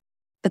is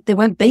that there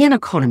won't be an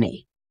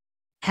economy.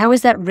 How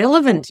is that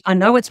relevant? I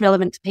know it's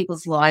relevant to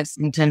people's lives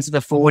in terms of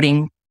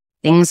affording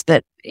things,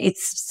 but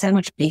it's so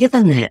much bigger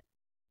than that.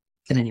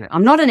 But anyway,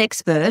 I'm not an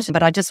expert,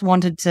 but I just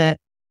wanted to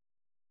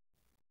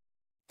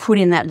put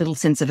in that little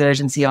sense of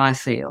urgency I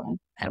feel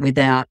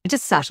without,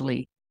 just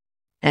subtly.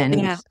 And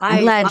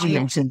I'm glad you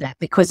mentioned that,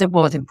 because it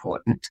was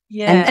important.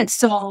 Yeah. And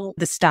song,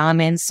 the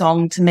Starman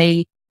song, to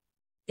me,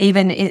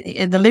 even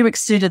the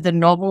lyrics suited the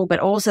novel, but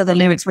also the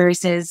lyrics where he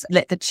says,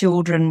 let the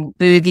children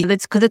boogie.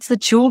 That's because it's the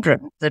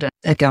children that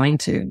are going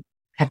to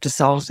have to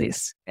solve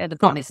this. And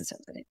it's not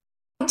necessarily.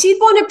 I did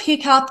want to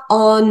pick up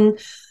on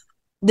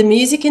the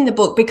music in the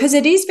book, because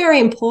it is very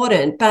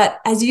important. But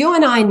as you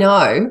and I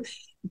know,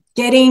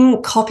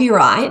 getting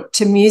copyright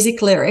to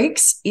music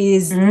lyrics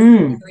is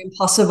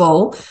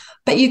impossible.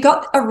 But you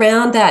got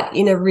around that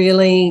in a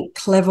really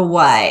clever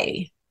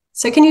way.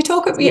 So can you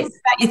talk a bit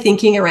about your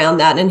thinking around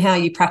that and how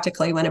you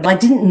practically went about it? I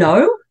didn't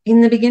know in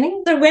the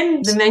beginning. So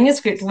when the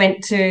manuscript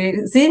went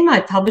to, in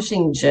my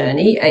publishing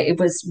journey, it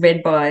was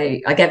read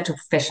I gave it to a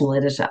professional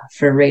editor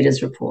for a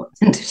reader's report.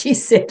 And she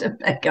said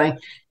about going,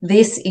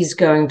 this is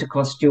going to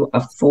cost you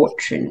a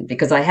fortune,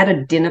 because I had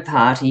a dinner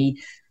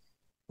party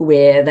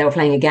where they were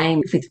playing a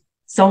game with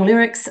song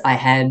lyrics. I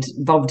had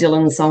Bob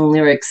Dylan song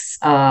lyrics,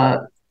 a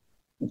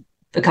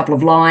couple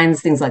of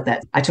lines, things like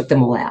that. I took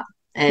them all out.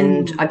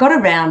 And I got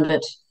around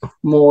it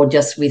more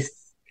just with,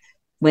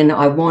 when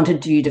I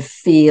wanted you to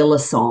feel a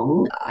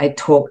song, I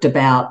talked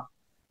about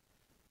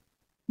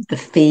the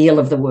feel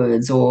of the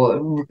words,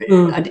 or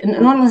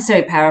not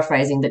necessarily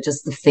paraphrasing, but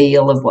just the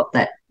feel of what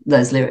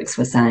those lyrics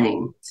were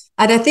saying.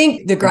 And I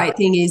think the great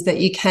thing is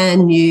that you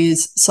can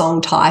use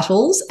song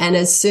titles, and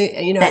as soon,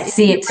 if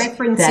you're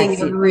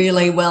referencing a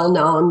really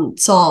well-known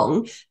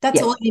song,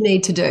 that's all you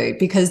need to do,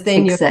 because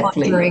then you're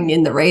conjuring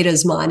in the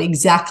reader's mind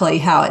exactly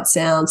how it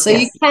sounds. So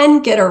you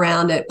can get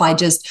around it by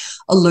just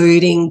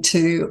alluding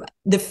to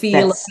the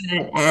feel of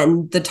it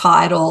and the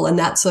title and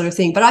that sort of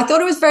thing. But I thought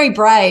it was very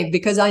brave,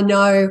 because I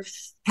know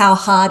how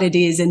hard it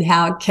is and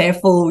how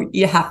careful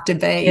you have to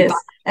be. Yes.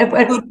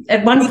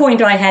 At one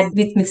point I had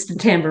with Mr.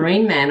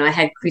 Tambourine Man, I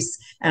had Chris,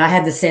 and I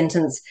had the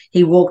sentence,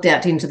 he walked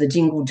out into the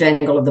jingle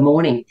jangle of the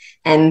morning,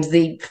 and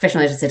the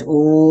professional agent said,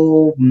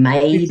 oh,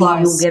 maybe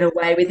you'll get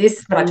away with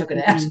this, but I took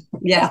it out.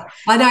 Yeah,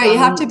 I know. You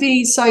have to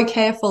be so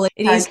careful.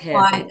 It is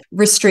quite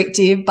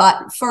restrictive,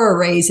 but for a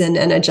reason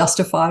and a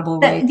justifiable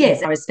reason.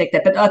 Yes, I respect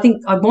that, but I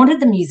think I wanted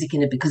the music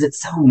in it because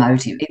it's so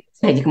emotive.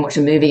 You can watch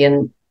a movie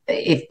and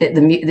if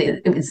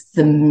it's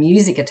the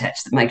music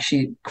attached that makes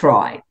you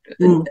cry,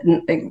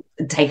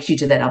 it takes you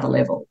to that other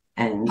level.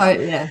 And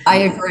I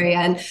agree,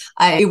 and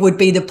I would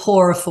be the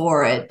poorer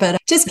for it. But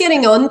just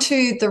getting on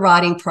to the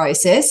writing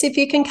process, if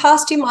you can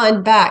cast your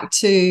mind back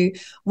to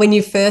when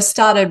you first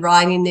started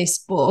writing this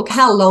book,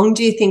 how long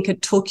do you think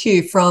it took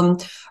you from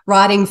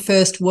writing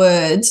first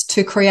words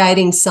to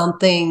creating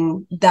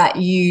something that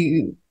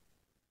you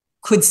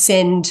could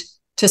send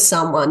to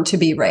someone to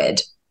be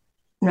read?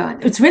 Right.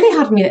 It's really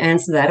hard for me to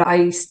answer that.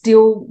 I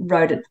still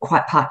wrote it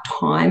quite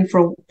part-time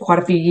for quite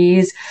a few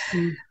years.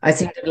 I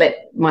seemed to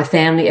let my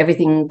family,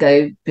 everything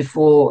go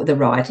before the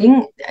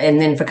writing.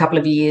 And then for a couple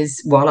of years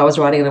while I was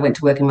writing, I went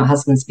to work in my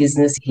husband's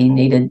business. He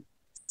needed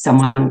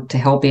someone to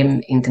help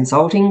him in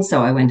consulting,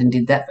 so I went and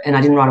did that. And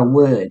I didn't write a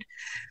word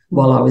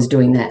while I was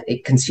doing that.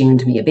 It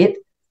consumed me a bit.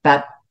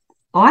 But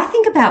I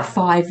think about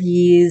 5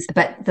 years.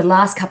 But the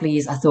last couple of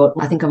years, I thought,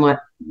 I think I might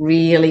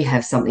really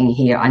have something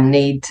here. I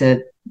need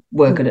to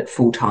work at it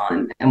full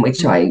time, and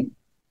which I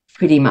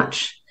pretty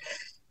much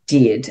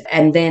did.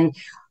 And then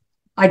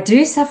I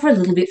do suffer a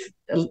little bit.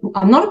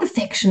 I'm not a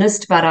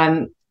perfectionist, but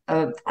I'm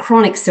a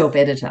chronic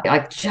self-editor.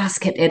 I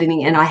just kept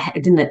editing, and I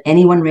didn't let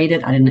anyone read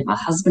it. I didn't let my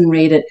husband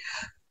read it.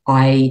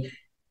 I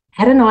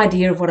had an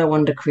idea of what I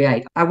wanted to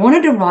create. I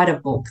wanted to write a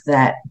book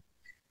that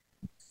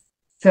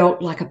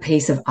felt like a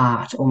piece of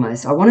art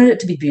almost. I wanted it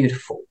to be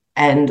beautiful.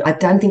 And I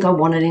don't think I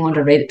wanted anyone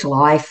to read it till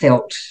I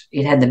felt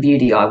it had the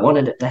beauty I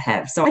wanted it to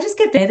have. So I just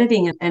kept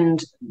editing.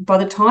 And by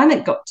the time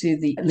it got to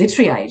the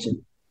literary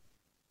agent,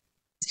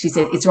 she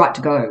said, it's right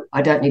to go.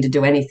 I don't need to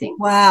do anything.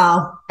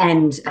 Wow.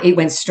 And it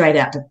went straight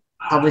out to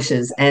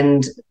publishers.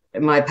 And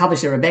my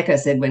publisher, Rebecca,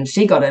 said when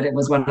she got it, it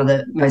was one of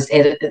the most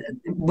edited.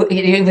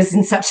 It was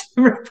in such –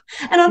 and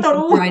I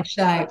thought, great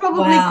shape. I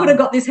probably could have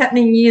got this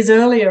happening years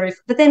earlier.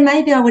 But then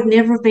maybe I would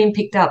never have been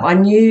picked up. I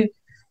knew –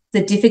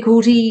 the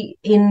difficulty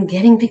in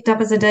getting picked up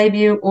as a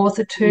debut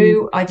author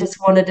too. I just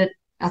wanted it.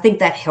 I think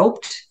that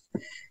helped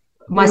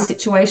my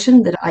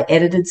situation, that I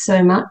edited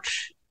so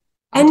much.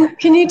 And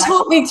can you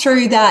talk me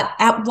through that?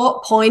 At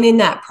what point in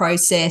that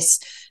process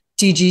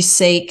did you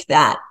seek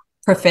that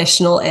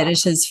professional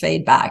editor's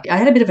feedback? I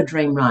had a bit of a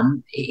dream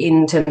run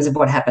in terms of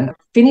what happened. I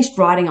finished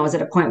writing. I was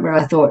at a point where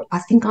I thought, I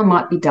think I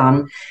might be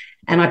done.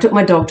 And I took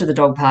my dog to the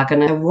dog park,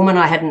 and a woman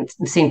I hadn't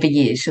seen for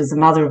years, she was the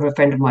mother of a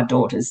friend of my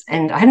daughter's,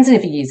 and I hadn't seen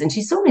her for years, and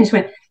she saw me and she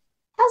went,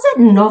 how's that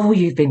novel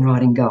you've been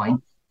writing going?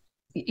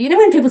 You know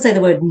when people say the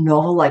word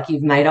novel like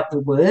you've made up the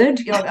word?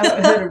 You know,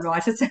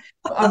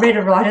 I read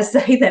a writer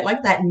say that,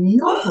 like that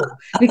novel,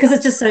 because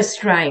it's just so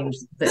strange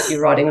that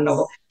you're writing a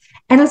novel.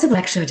 And I said, well,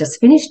 actually, I just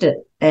finished it,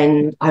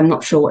 and I'm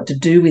not sure what to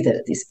do with it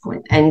at this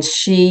point. And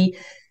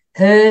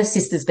her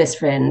sister's best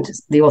friend,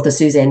 the author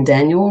Suzanne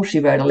Daniel,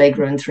 she wrote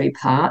Allegra in 3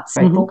 parts,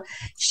 great book.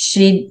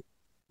 She'd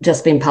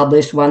just been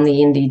published, won the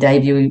Indie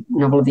Debut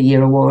Novel of the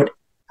Year award.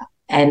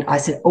 And I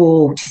said,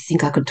 oh, do you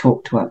think I could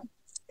talk to her?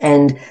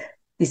 And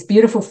this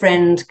beautiful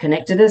friend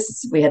connected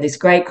us. We had this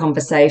great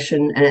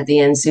conversation. And at the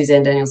end,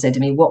 Suzanne Daniel said to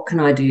me, what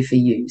can I do for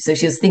you? So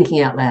she was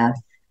thinking out loud.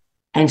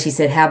 And she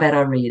said, how about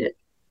I read it?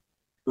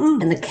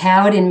 And the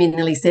coward in me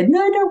nearly said, no,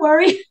 don't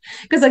worry,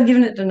 because I'd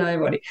given it to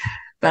nobody.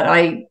 But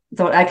I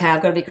thought, okay,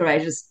 I've got to be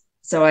courageous.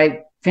 So I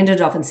printed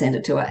it off and sent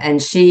it to her.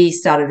 And she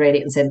started reading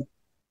it and said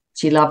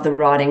she loved the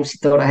writing. She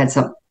thought I had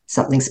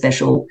something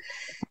special.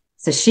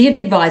 So she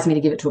advised me to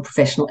give it to a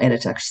professional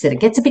editor. She said,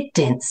 it gets a bit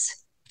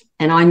dense.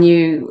 And I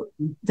knew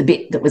the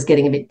bit that was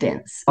getting a bit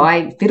dense.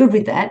 I fiddled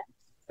with that.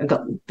 I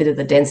got a bit of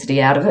the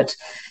density out of it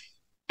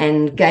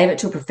and gave it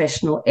to a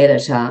professional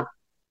editor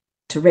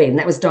to read. And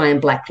that was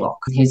Diane Blacklock,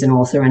 who's an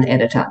author and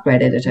editor,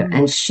 great editor.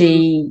 And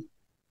she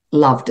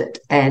loved it.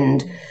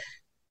 And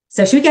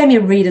so she gave me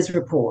a reader's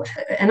report,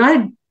 and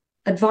I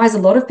advise a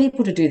lot of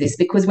people to do this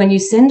because when you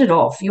send it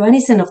off, you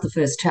only send off the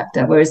first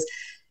chapter, whereas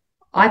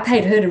I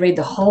paid her to read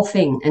the whole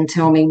thing and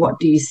tell me, what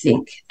do you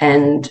think?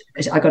 And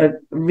I got a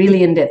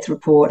really in-depth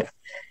report,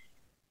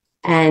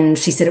 and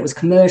she said it was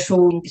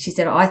commercial. She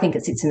said, I think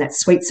it sits in that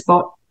sweet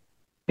spot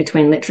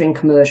between literary and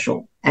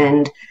commercial.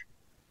 And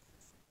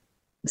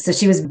so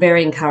she was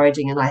very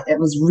encouraging, and it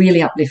was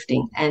really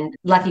uplifting. And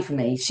lucky for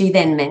me, she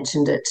then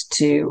mentioned it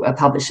to a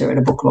publisher at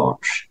a book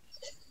launch.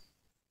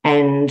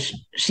 And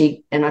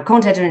I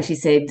contacted her and she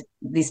said,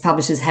 this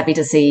publisher's happy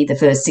to see the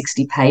first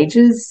 60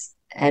 pages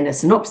and a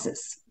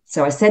synopsis.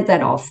 So I sent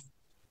that off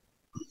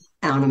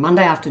on a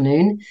Monday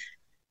afternoon.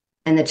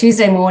 And the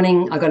Tuesday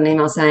morning, I got an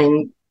email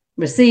saying,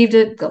 received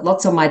it, got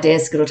lots on my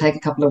desk. It'll take a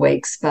couple of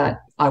weeks, but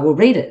I will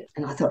read it.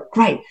 And I thought,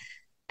 great.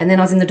 And then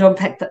I was in the dog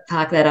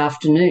park that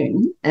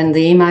afternoon, and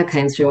the email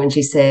came through and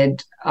she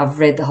said, I've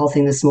read the whole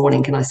thing this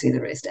morning. Can I see the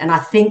rest? And I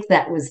think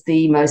that was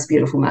the most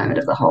beautiful moment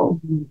of the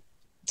whole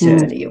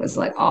journey. It was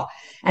like, oh,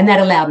 and that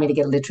allowed me to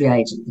get a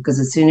literary agent, because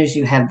as soon as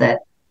you have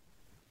that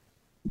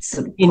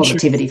sort of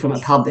positivity from a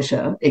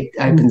publisher, it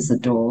opens the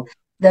door.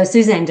 Though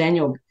Suzanne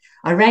Daniel,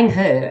 I rang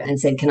her and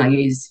said, can I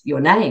use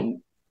your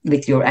name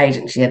with your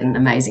agent? She had an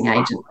amazing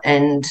agent.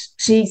 And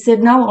she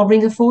said, no, I'll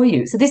ring her for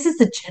you. So this is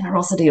the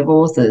generosity of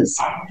authors.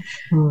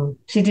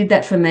 She did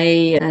that for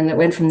me, and it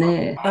went from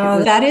there.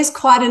 Oh, that is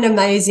quite an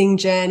amazing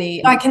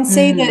journey. I can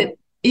see that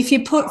if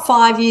you put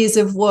 5 years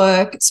of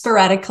work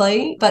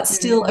sporadically, but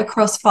still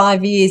across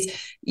 5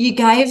 years, you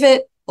gave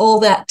it all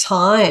that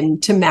time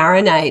to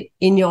marinate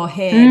in your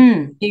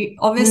head. You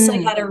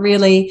obviously had a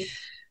really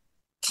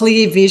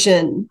clear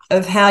vision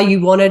of how you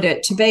wanted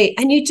it to be.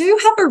 And you do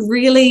have a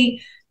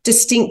really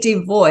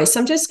distinctive voice.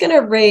 I'm just going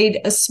to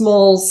read a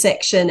small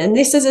section. And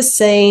this is a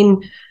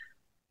scene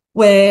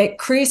where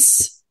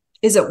Chris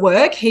is at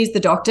work. He's the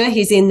doctor.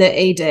 He's in the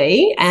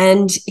ED,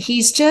 and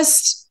he's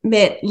just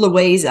met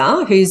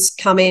Louisa, who's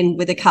come in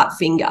with a cut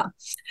finger.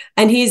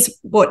 And here's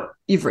what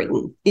you've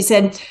written. He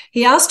said,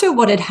 he asked her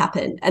what had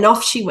happened, and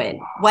off she went,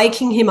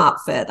 waking him up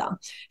further.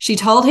 She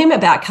told him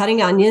about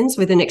cutting onions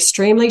with an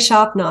extremely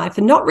sharp knife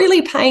and not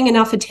really paying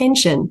enough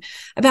attention,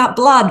 about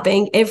blood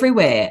being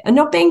everywhere and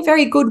not being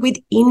very good with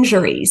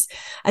injuries.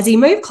 As he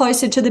moved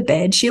closer to the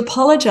bed, she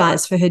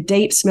apologized for her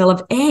deep smell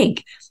of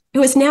egg. It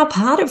was now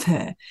part of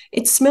her.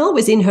 Its smell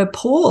was in her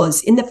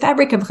pores, in the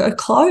fabric of her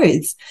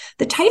clothes.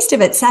 The taste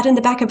of it sat in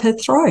the back of her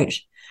throat.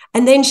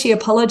 And then she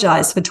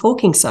apologized for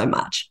talking so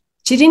much.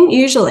 She didn't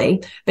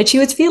usually, but she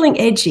was feeling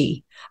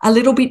edgy, a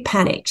little bit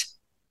panicked.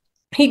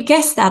 He'd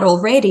guessed that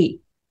already.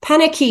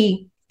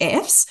 Panicky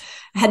Fs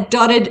had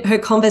dotted her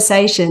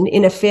conversation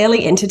in a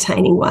fairly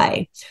entertaining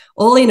way.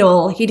 All in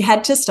all, he'd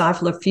had to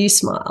stifle a few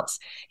smiles.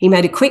 He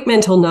made a quick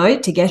mental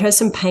note to get her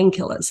some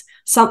painkillers,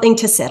 something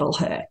to settle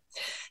her.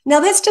 Now,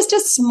 that's just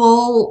a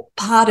small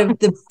part of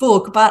the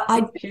book, but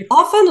I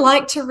often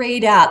like to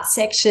read out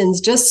sections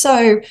just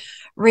so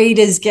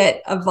readers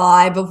get a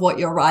vibe of what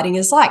your writing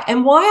is like.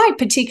 And why I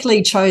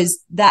particularly chose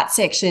that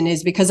section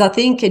is because I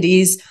think it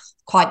is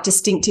quite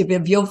distinctive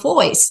of your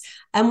voice.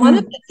 And one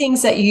of the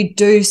things that you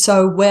do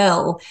so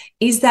well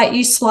is that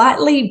you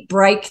slightly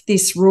break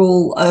this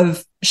rule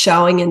of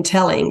showing and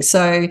telling.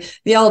 So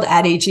the old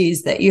adage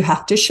is that you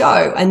have to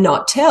show and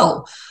not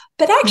tell.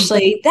 But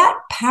actually, that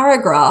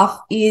paragraph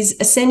is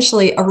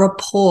essentially a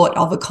report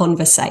of a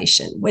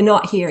conversation. We're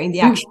not hearing the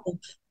actual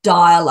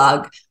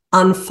dialogue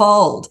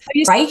unfold.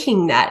 You're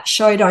breaking that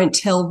show, don't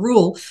tell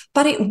rule,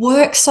 but it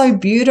works so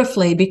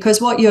beautifully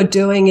because what you're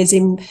doing is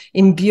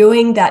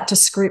imbuing that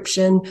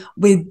description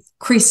with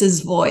Chris's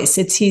voice.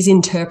 It's his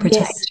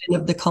interpretation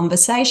of the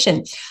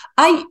conversation.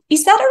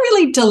 Is that a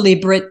really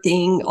deliberate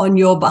thing on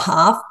your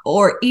behalf,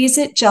 or is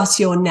it just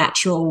your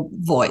natural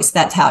voice?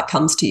 That's how it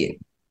comes to you.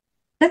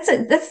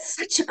 That's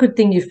such a good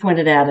thing you've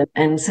pointed out,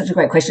 and such a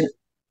great question.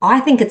 I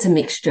think it's a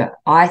mixture.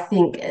 I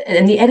think,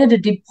 and the editor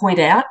did point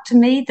out to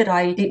me that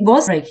it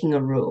was breaking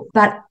a rule,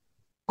 but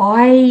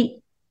I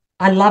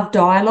love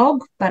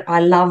dialogue, but I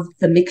love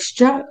the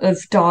mixture of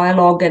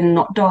dialogue and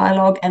not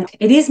dialogue, and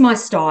it is my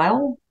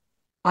style.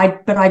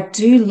 But I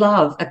do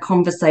love a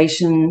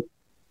conversation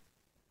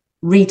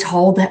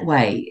retold that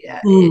way.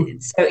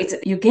 So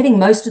you're getting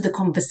most of the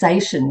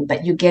conversation,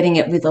 but you're getting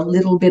it with a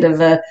little bit of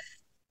a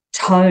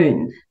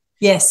tone.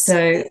 Yes.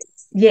 So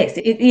yes,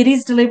 it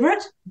is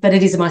deliberate, but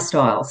it is my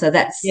style. So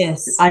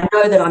I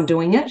know that I'm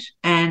doing it.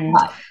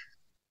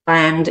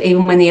 And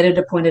even when the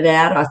editor pointed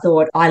out, I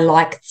thought, I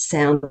like the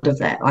sound of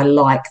that. I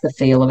like the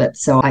feel of it.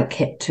 So I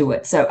kept to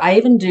it. So I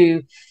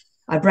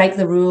break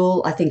the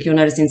rule. I think you'll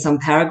notice in some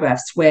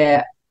paragraphs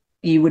where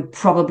you would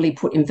probably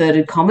put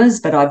inverted commas,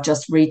 but I've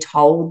just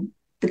retold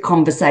the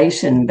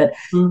conversation. But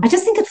I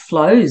just think it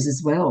flows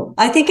as well.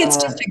 I think it's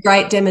just a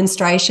great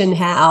demonstration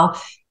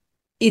how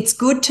it's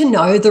good to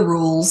know the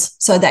rules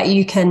so that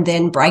you can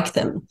then break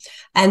them.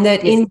 And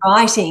that in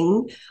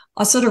writing,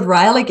 I sort of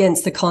rail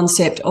against the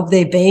concept of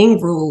there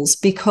being rules,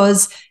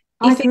 because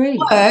if it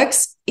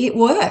works, it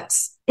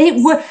works.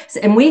 It works.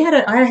 And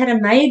I had a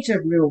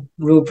major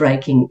rule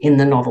breaking in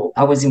the novel,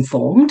 I was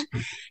informed.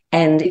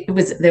 And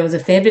there was a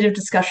fair bit of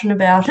discussion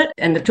about it.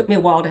 And it took me a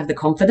while to have the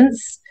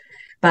confidence,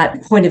 but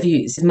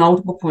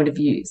multiple point of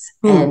views.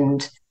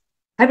 And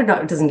I hope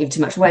it doesn't give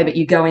too much away, but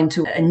you go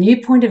into a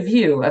new point of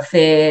view, a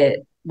fair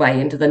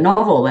way into the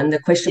novel, and the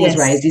question was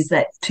raised, is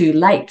that too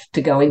late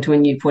to go into a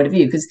new point of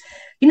view? Because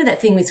you know that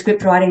thing with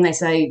script writing, they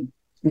say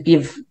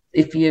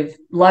if you've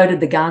loaded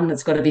the gun,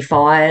 it's got to be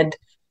fired.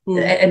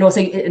 And also,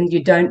 and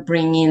you don't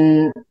bring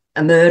in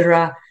a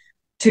murderer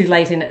too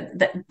late in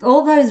it.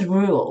 All those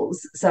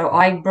rules. So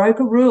I broke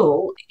a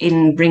rule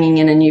in bringing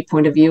in a new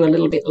point of view a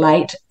little bit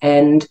late,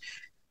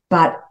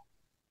 but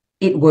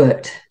it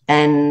worked.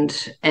 And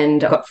I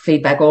got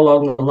feedback all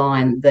along the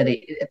line that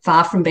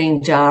far from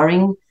being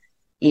jarring,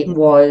 it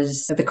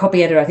was, the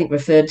copy editor, I think,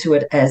 referred to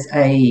it as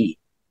a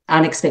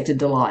unexpected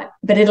delight.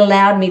 But it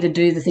allowed me to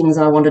do the things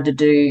I wanted to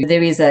do.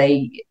 There is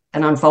a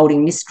an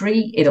unfolding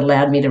mystery. It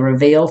allowed me to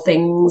reveal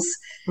things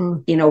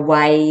in a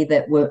way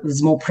that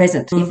was more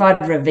present. If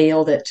I'd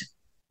revealed it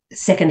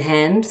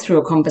secondhand through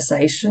a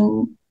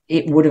conversation,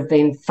 it would have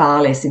been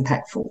far less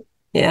impactful.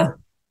 Yeah.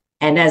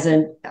 And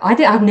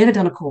I've never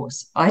done a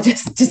course. I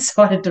just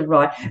decided to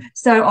write.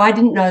 So I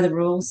didn't know the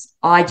rules.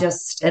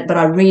 But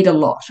I read a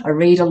lot. I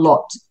read a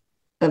lot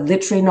of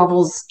literary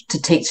novels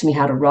to teach me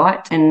how to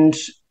write. And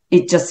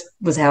it just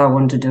was how I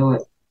wanted to do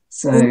it.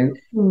 So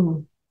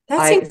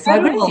that's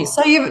incredible.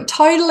 So you're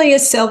totally a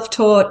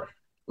self-taught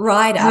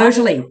writer.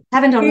 Totally.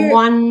 Haven't done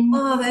one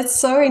that's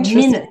so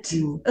interesting. minute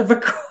of a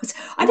course.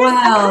 I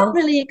can't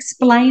really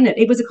explain it.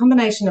 It was a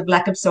combination of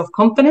lack of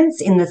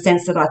self-confidence in the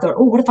sense that I thought,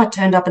 what if I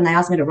turned up and they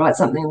asked me to write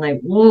something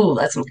and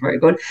that's not very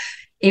good.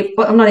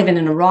 I'm not even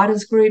in a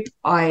writer's group.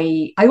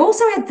 I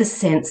also had the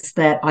sense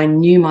that I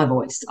knew my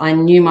voice. I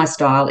knew my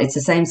style. It's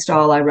the same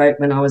style I wrote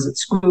when I was at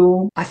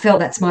school. I felt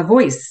that's my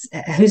voice.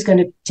 Who's going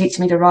to teach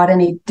me to write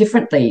any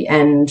differently?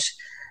 And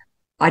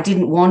I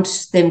didn't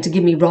want them to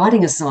give me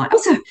writing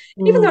assignments. Also,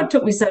 even though it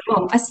took me so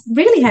long, I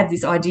really had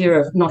this idea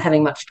of not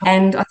having much time.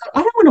 And I thought,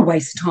 I don't want to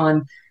waste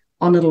time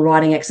on little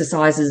writing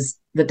exercises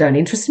that don't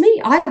interest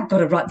me. I've got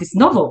to write this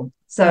novel.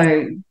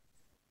 So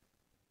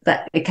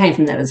that it came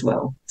from that as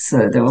well.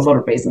 So there were a lot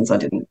of reasons I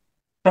didn't.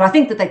 But I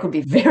think that they could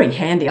be very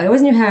handy. I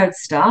always knew how to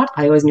start.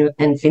 I always knew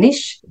and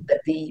finish.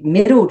 But the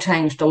middle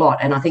changed a lot.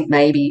 And I think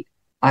maybe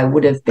I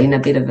would have been a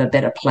bit of a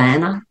better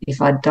planner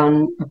if I'd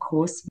done a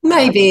course.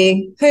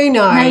 Maybe. Who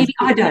knows? Maybe.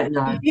 I don't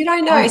know. You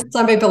don't know.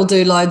 Some people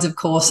do loads of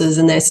courses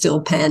and they're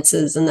still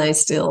pantsers and they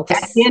still,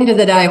 at the end of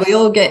the day, we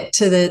all get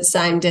to the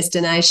same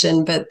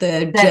destination, but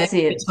the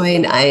journey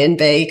between A and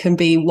B can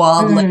be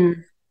wildly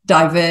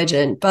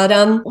divergent. But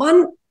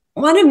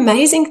one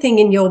amazing thing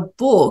in your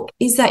book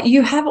is that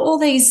you have all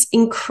these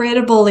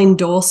incredible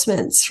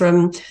endorsements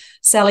from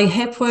Sally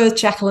Hepworth,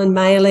 Jacqueline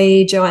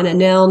Maley, Joanna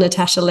Nell,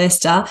 Natasha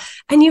Lester,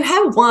 and you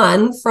have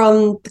one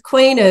from the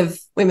queen of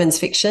women's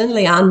fiction,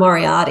 Liane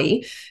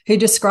Moriarty, who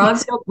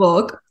describes your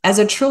book as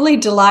a truly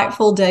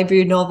delightful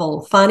debut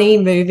novel, funny,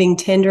 moving,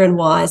 tender and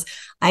wise.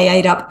 I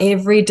ate up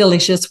every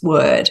delicious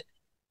word.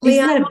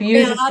 Isn't that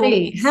beautiful?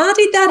 How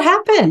did that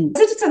happen?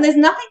 There's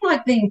nothing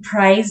like being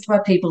praised by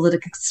people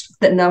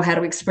that know how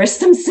to express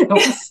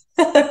themselves.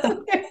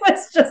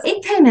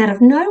 It came out of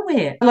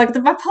nowhere.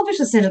 My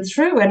publisher sent it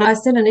through and I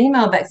sent an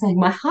email back saying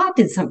my heart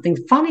did something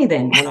funny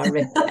then when I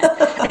read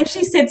that. And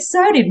she said,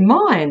 so did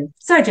mine.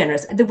 So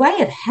generous. The way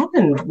it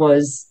happened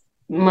was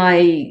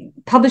my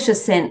publisher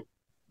sent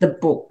the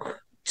book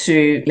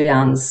to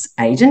Liane's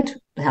agent,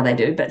 how they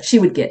do, but she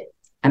would get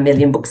a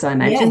million books, I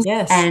imagine.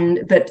 Yes.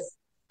 But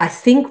I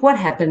think what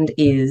happened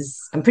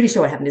is, I'm pretty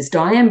sure what happened is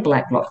Diane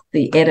Blacklock,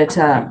 the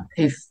editor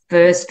who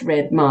first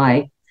read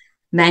my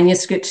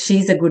manuscript,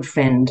 she's a good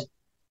friend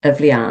of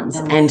Liane's,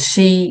 and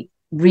she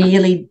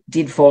really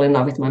did fall in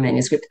love with my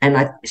manuscript,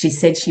 and she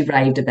said she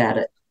raved about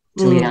it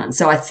to Liane.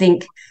 So I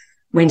think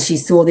when she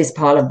saw this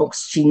pile of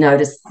books, she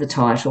noticed the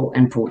title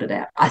and pulled it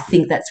out. I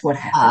think that's what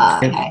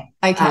happened.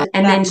 Okay.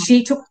 And then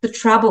she took the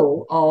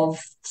trouble of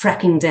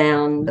tracking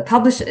down the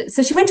publisher.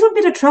 So she went to a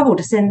bit of trouble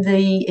to send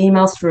the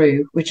emails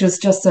through, which was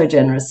just so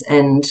generous.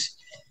 And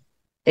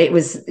it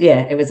was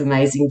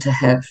amazing to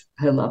have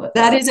her love it.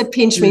 That is a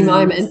pinch me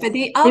moment. But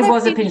it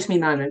was a pinch me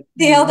moment.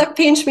 The other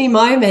pinch me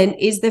moment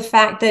is the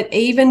fact that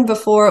even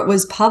before it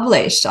was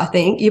published, I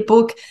think your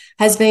book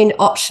has been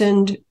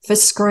optioned for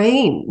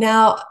screen.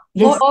 Now,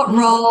 what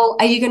role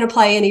are you going to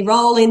play? Any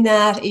role in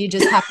that? Are you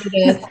just happy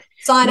to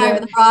sign over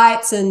the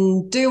rights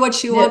and do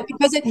what you want?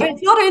 Because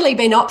it's not only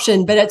been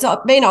optioned, but it's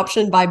been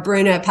optioned by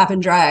Bruno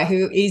Papandreou,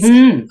 who is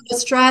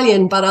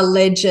Australian but a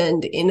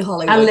legend in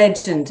Hollywood. A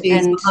legend.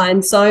 He's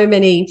behind so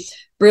many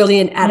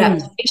brilliant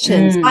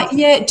adaptations.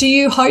 Do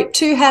you hope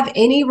to have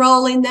any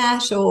role in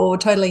that or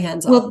totally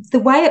hands-on? Well, the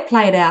way it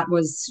played out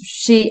was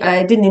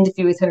I did an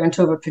interview with her and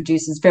two of her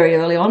producers very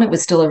early on. It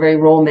was still a very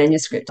raw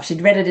manuscript.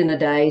 She'd read it in a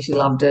day. She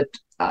loved it.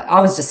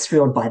 I was just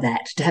thrilled by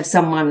that, to have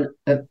someone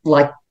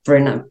like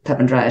Bruno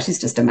Papandreou.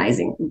 She's just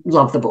amazing.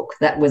 Love the book.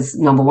 That was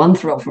number one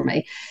thrill for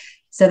me.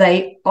 So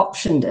they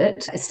optioned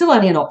it. It's still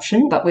only an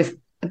option,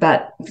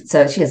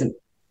 so she hasn't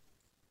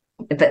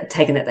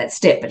taken it that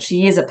step, but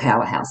she is a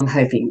powerhouse. I'm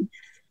hoping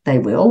they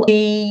will.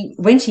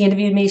 When she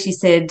interviewed me, she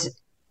said,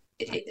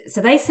 so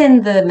they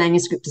send the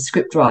manuscript to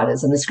script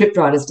writers and the script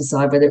writers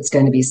decide whether it's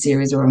going to be a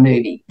series or a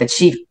movie. But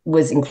she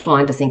was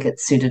inclined to think it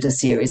suited a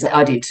series.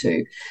 I did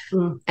too.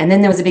 And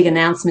then there was a big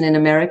announcement in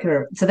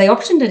America. So they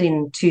optioned it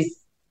in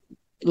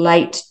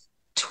late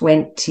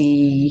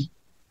 2021.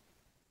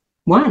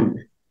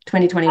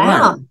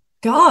 Wow.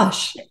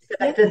 Gosh.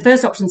 The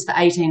first option's for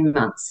 18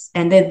 months.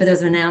 And then, but there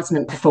was an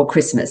announcement before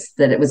Christmas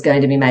that it was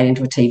going to be made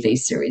into a TV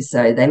series.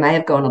 So they may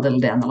have gone a little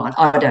down the line.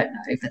 I don't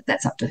know, but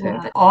that's up to her.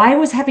 But I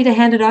was happy to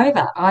hand it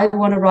over. I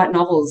want to write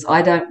novels.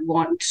 I don't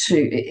want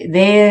to.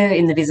 They're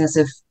in the business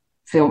of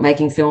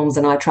making films,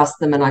 and I trust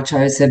them, and I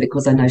chose her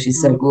because I know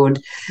she's so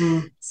good.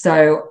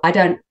 So I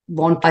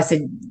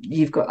said,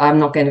 I'm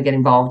not going to get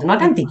involved. And I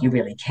don't think you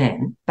really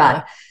can.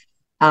 But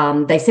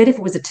they said if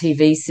it was a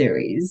TV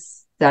series,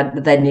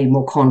 that they need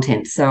more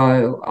content.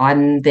 So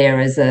I'm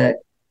there as a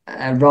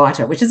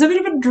writer, which is a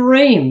bit of a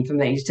dream for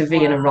me to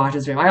be in a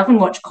writer's room. I often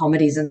watch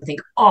comedies and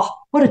think, oh,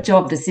 what a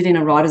job to sit in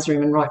a writer's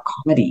room and write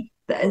comedy.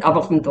 I've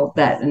often thought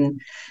that.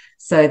 And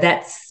so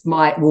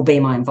will be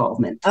my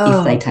involvement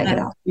if they take it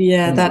up.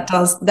 Yeah,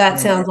 that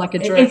sounds like a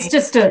dream.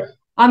 It's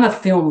I'm a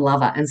film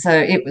lover. And so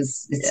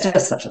it's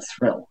just such a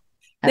thrill.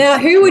 Now,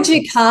 who would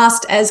you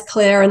cast as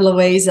Claire and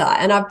Louisa?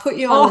 And I've put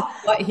you on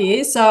the spot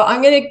here, so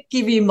I'm going to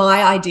give you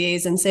my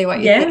ideas and see what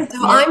you think. So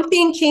I'm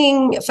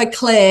thinking for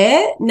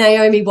Claire,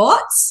 Naomi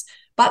Watts,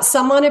 but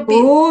someone a bit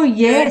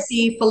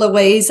nerdy for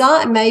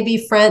Louisa, and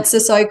maybe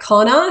Frances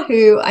O'Connor,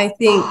 who I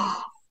think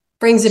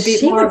brings a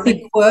bit more of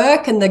the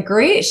quirk and the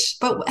grit.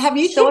 But have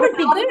you thought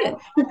about it?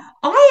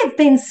 I have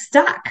been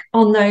stuck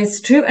on those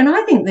two, and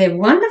I think they're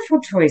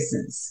wonderful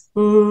choices.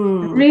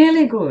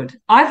 Really good.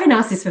 I've been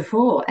asked this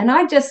before, and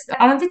I'm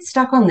a bit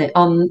stuck on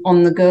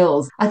the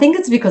girls. I think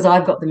it's because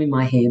I've got them in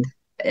my head.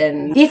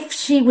 And if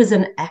she was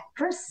an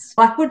actress,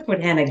 I would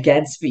put Hannah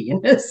Gadsby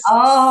in as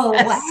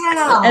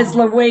as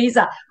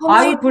Louisa.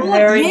 I would put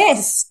her in.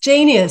 Yes,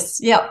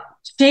 genius. Yep.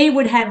 She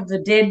would have the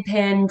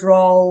deadpan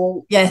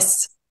droll.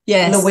 Yes.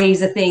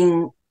 Louisa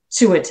thing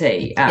to a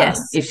T.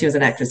 If she was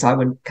an actress, I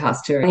would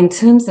cast her. In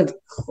terms of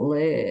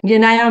Claire,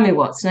 Naomi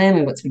Watts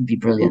would be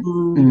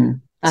brilliant.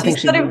 I think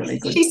she'd be really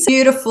good. She's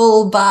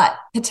beautiful, but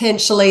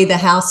potentially the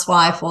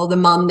housewife or the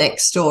mum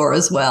next door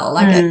as well.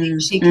 I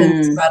think she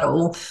can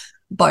straddle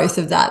both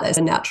of that as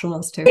a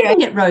naturalness too. You can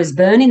get Rose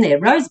Byrne in there.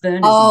 Rose Byrne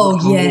is a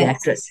comedy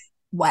actress.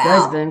 Wow.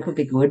 Rose Byrne could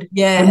be good.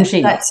 Yeah. Wouldn't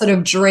she? That sort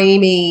of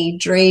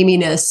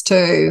dreaminess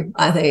too,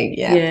 I think.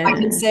 Yeah. I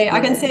can see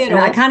it all.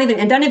 I can't even,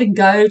 and don't even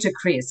go to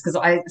Chris because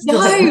I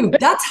still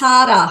that's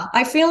harder.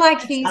 I feel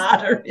like he's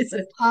harder, is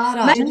it?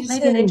 Harder.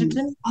 Maybe an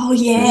Edgerton. Oh,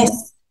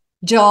 yes.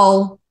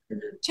 Joel,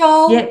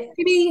 maybe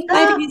he's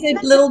a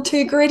little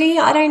too gritty.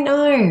 I don't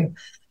know.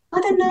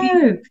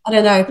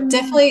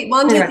 Definitely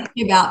one to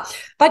think about.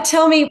 But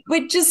tell me,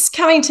 we're just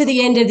coming to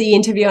the end of the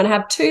interview and I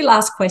have two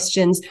last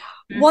questions.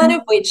 One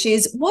of which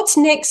is, what's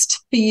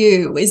next for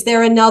you? Is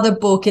there another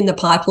book in the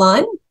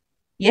pipeline?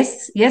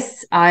 Yes.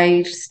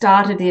 I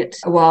started it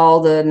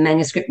while the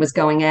manuscript was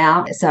going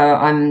out.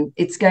 So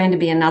it's going to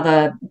be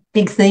another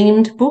big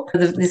themed book.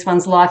 This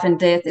one's life and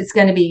death. It's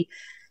going to be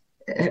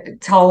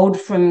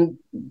told from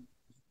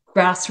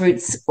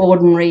grassroots,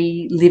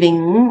 ordinary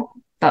living,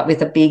 but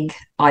with a big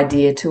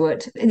idea to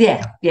it.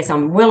 Yes,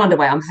 I'm well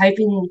underway. I'm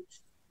hoping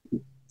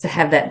to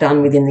have that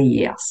done within the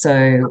year.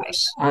 So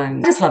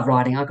I just love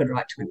writing. I could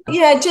write to him.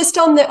 Yeah, just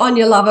on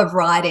your love of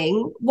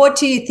writing, what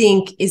do you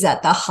think is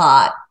at the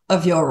heart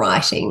of your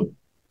writing?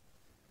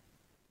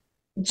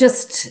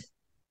 Just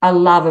a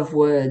love of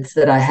words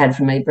that I had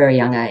from a very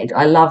young age.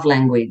 I love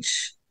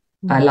language.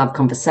 I love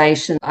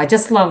conversation. I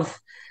just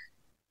love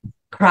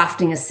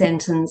crafting a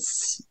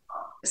sentence.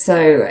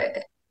 So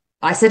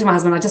I said to my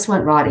husband, I just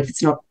won't write if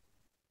it's not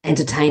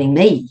entertaining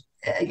me.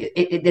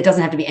 It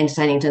doesn't have to be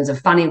entertaining in terms of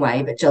funny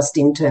way, but just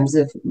in terms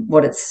of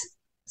what it's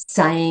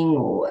saying.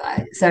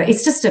 So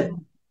it's just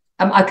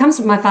I come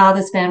from my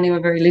father's family, were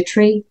very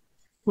literary.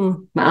 My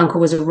uncle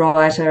was a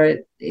writer.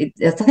 I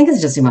think it's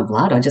just in my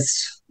blood. I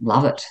just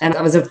love it. And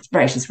I was a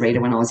voracious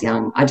reader when I was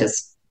young.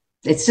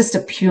 It's just a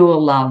pure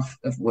love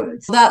of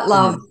words. That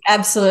love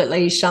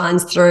absolutely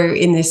shines through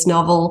in this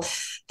novel.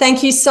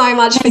 Thank you so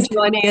much for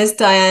joining us,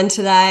 Diane,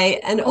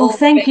 today. And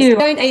thank you. I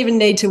don't even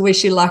need to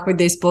wish you luck with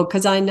this book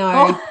because I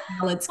know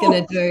how it's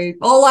going to do.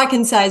 All I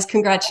can say is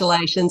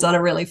congratulations on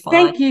a really fine.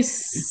 Thank you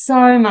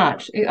so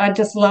much. I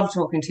just love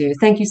talking to you.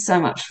 Thank you so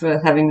much for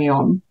having me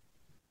on.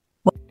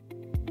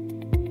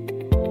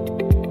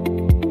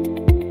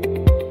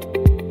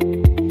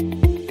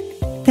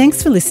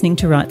 Thanks for listening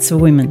to Rights for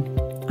Women.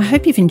 I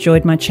hope you've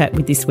enjoyed my chat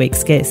with this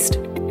week's guest.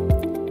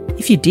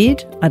 If you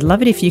did, I'd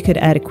love it if you could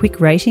add a quick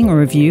rating or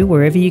review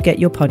wherever you get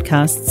your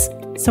podcasts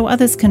so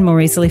others can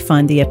more easily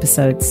find the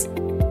episodes.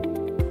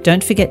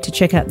 Don't forget to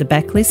check out the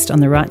backlist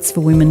on the Rights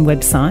for Women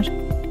website.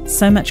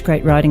 So much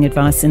great writing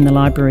advice in the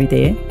library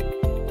there.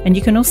 And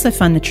you can also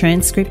find the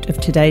transcript of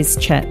today's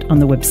chat on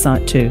the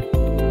website too.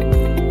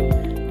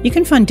 You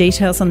can find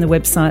details on the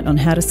website on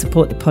how to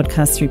support the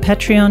podcast through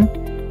Patreon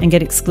and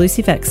get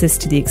exclusive access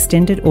to the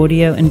extended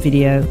audio and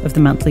video of the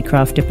monthly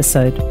craft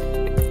episode.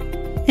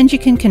 And you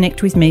can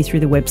connect with me through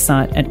the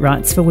website at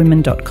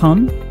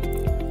rightsforwomen.com,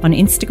 on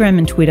Instagram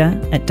and Twitter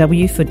at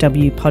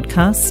W4W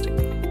Podcast,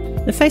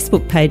 the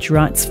Facebook page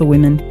Rights for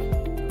Women.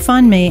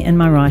 Find me and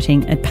my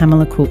writing at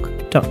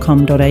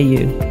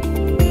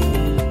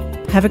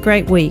pamelacook.com.au. Have a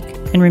great week,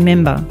 and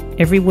remember,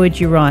 every word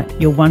you write,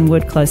 you're one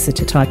word closer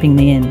to typing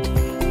the end.